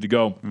 He'll be good to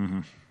go.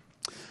 Mm-hmm.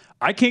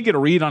 I can't get a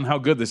read on how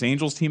good this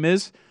Angels team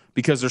is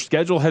because their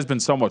schedule has been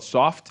somewhat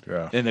soft,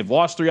 and they've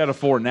lost 3 out of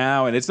 4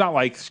 now, and it's not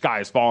like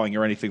sky is falling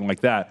or anything like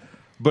that.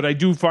 But I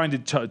do find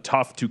it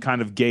tough to kind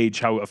of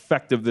gauge how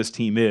effective this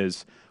team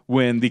is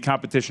when the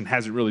competition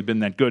hasn't really been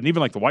that good. And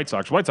even like the White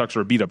Sox are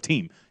a beat-up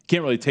team. You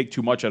can't really take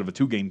too much out of a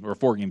 2-game or a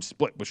 4-game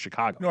split with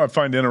Chicago. You know, I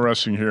find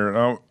interesting here.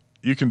 Now,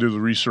 you can do the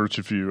research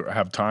if you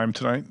have time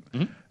tonight.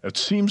 Mm-hmm. It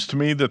seems to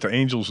me that the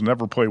Angels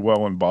never play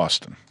well in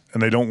Boston,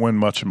 and they don't win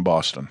much in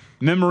Boston.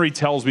 Memory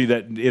tells me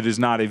that it is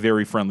not a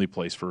very friendly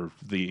place for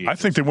the Angels. I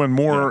think they win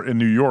more in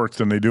New York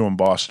than they do in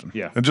Boston.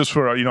 Yeah. And just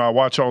for, I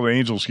watch all the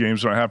Angels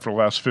games, and I have for the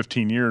last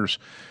 15 years,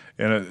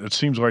 and it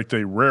seems like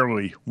they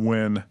rarely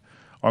win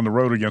on the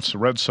road against the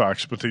Red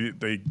Sox, but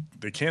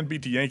they can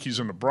beat the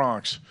Yankees in the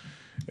Bronx.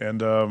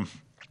 And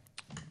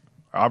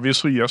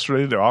obviously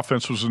yesterday the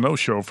offense was a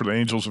no-show for the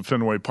Angels at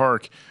Fenway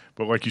Park.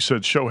 But like you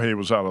said, Shohei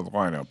was out of the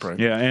lineup, right?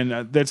 Yeah,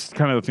 and that's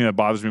kind of the thing that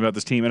bothers me about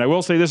this team. And I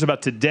will say this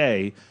about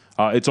today.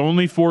 It's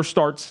only 4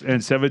 starts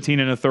and 17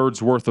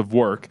 1/3 worth of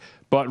work.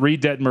 But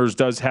Reed Detmers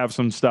does have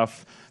some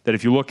stuff that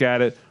if you look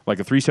at it, like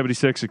a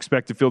 3.76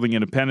 expected fielding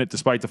independent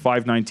despite the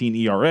 5.19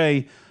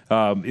 ERA,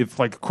 if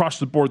like across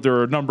the board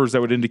there are numbers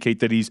that would indicate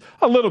that he's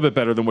a little bit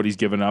better than what he's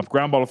given up.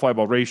 Ground ball to fly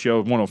ball ratio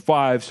of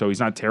 105, so he's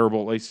not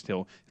terrible. At least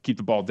he'll keep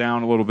the ball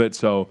down a little bit.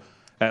 So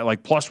at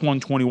like plus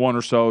 121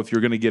 or so, if you're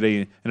going to get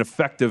an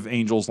effective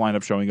Angels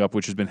lineup showing up,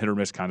 which has been hit or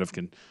miss kind of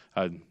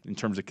in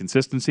terms of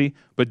consistency.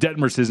 But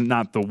Detmers is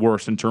not the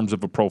worst in terms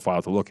of a profile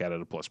to look at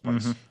a plus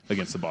price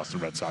against the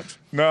Boston Red Sox.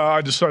 No,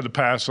 I decided to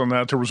pass on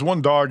that. There was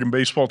one dog in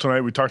baseball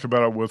tonight. We talked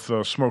about it with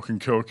Smoking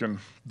Coke, and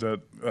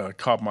that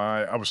caught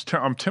my eye.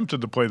 I'm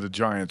tempted to play the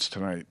Giants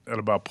tonight at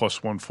about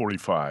plus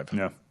 145.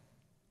 Yeah.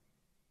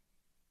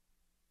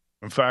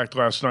 In fact,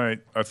 last night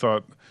I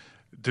thought –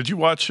 did you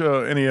watch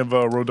any of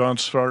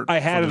Rodon's start? I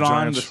had it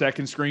on the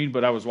second screen,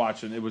 but I was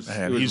watching. It was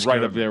right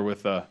good. Up there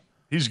with.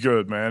 He's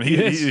good, man.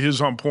 He's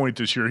on point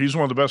this year. He's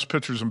one of the best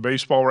pitchers in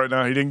baseball right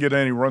now. He didn't get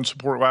any run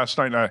support last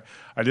night, and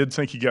I did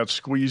think he got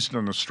squeezed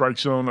in the strike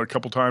zone a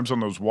couple times on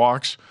those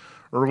walks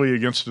early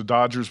against the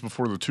Dodgers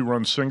before the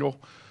 2-run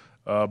single.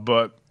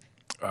 But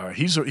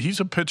he's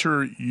a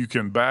pitcher you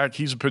can back.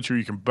 He's a pitcher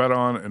you can bet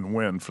on and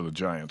win for the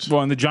Giants. Well,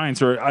 and the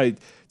Giants are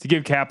to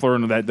give Kapler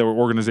and their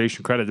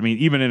organization credit. I mean,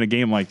 even in a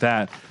game like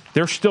that,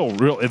 they're still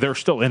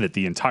in it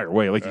the entire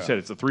way. Like you said,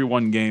 it's a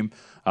 3-1 game.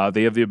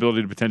 They have the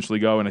ability to potentially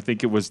go, and I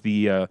think it was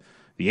the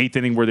 8th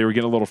inning where they were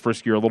getting a little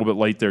friskier, a little bit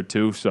late there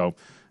too. So.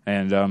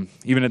 And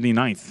even in the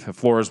 9th,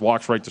 Flores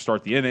walks right to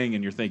start the inning,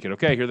 and you're thinking,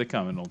 okay, here they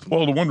come. And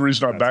well, the one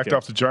reason I backed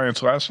off the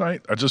Giants last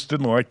night, I just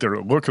didn't like their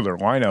look of their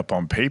lineup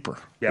on paper.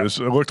 Yep. It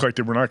looked like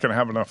they were not going to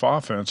have enough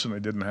offense, and they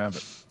didn't have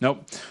it.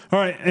 Nope. All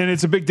right, and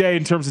it's a big day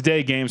in terms of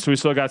day games, so we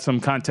still got some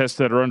contests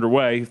that are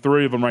underway.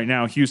 3 of them right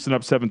now. Houston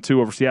up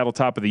 7-2 over Seattle,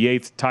 top of the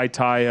 8th.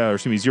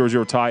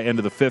 0-0 tie, end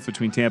of the 5th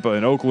between Tampa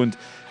and Oakland.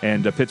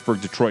 And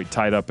Pittsburgh, Detroit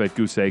tied up at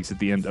Goose Eggs at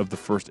the end of the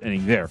first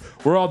inning there.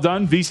 We're all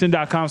done.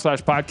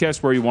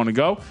 vsin.com/podcast where you want to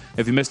go.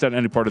 If you missed out on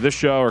any part of this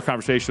show or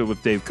conversation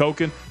with Dave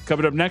Koken,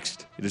 coming up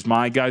next, it is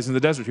My Guys in the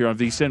Desert here on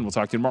VSIN. We'll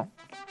talk to you tomorrow.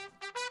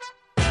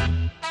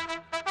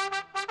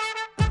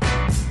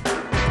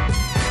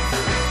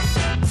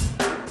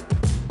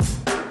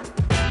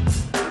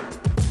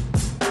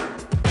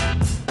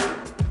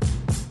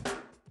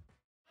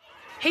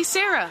 Hey,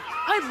 Sarah,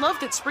 I love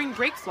that spring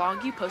break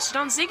vlog you posted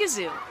on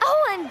Zigazoo.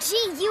 OMG,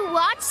 you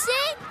watched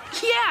it?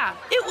 Yeah,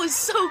 it was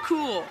so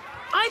cool.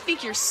 I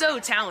think you're so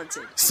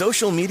talented.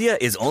 Social media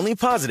is only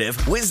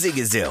positive with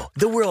Zigazoo,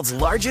 the world's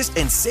largest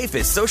and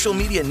safest social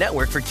media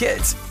network for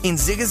kids. In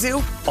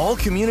Zigazoo, all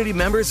community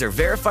members are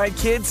verified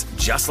kids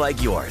just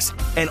like yours.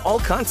 And all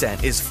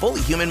content is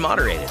fully human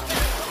moderated.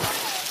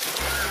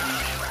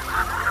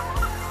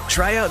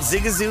 Try out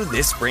Zigazoo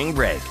this spring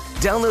break.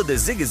 Download the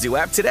Zigazoo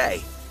app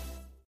today.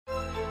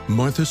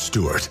 Martha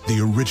Stewart,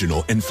 the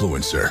original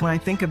influencer. When I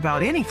think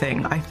about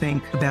anything, I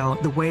think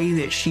about the way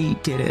that she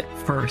did it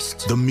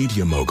first. The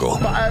media mogul.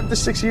 5 to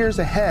 6 years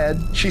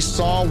ahead, she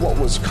saw what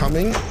was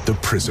coming. The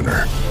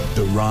prisoner.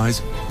 The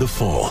rise, the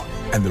fall.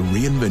 and the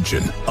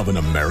reinvention of an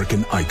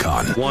American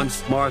icon.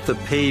 Once Martha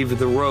paved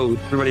the road,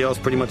 everybody else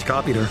pretty much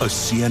copied her. A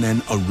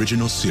CNN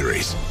original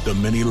series, The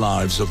Many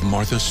Lives of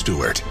Martha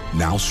Stewart,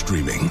 now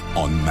streaming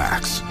on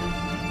Max.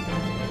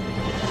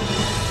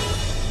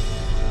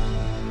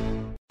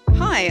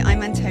 Hi,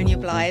 I'm Antonia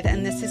Blythe,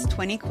 and this is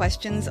 20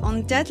 Questions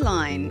on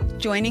Deadline.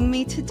 Joining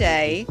me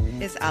today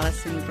is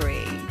Alison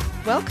Brie.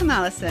 Welcome,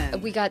 Alison.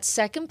 We got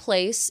second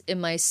place in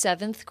my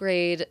 7th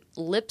grade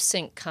lip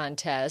sync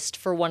contest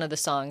for one of the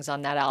songs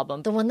on that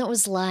album. The one that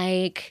was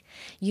like,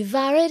 "You've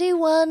already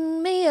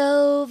won me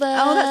over."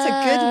 Oh, that's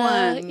a good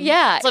one.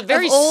 Yeah. It's a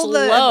very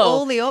slow. Of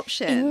all the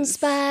options. In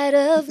spite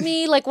of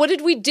me. Like, what did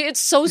we do? It's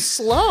so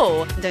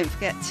slow. Don't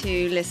forget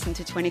to listen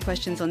to 20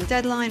 Questions on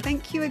Deadline.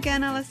 Thank you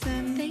again,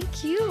 Alison.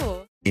 Thank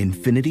you.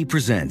 Infiniti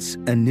presents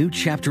a new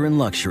chapter in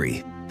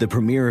luxury, the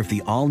premiere of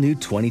the all-new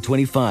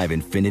 2025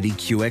 Infiniti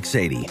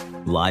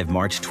QX80, live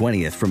March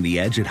 20th from the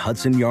Edge at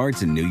Hudson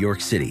Yards in New York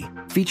City,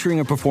 featuring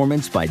a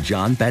performance by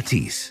John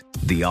Batiste.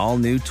 The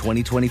all-new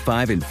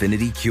 2025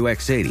 Infiniti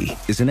QX80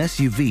 is an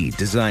SUV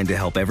designed to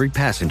help every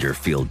passenger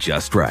feel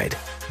just right.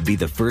 Be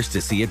the first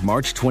to see it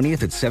March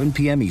 20th at 7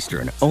 p.m.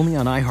 Eastern, only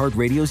on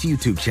iHeartRadio's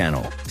YouTube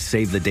channel.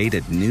 Save the date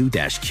at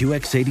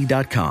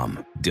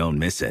new-QX80.com. Don't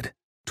miss it.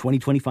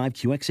 2025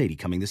 QX80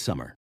 coming this summer.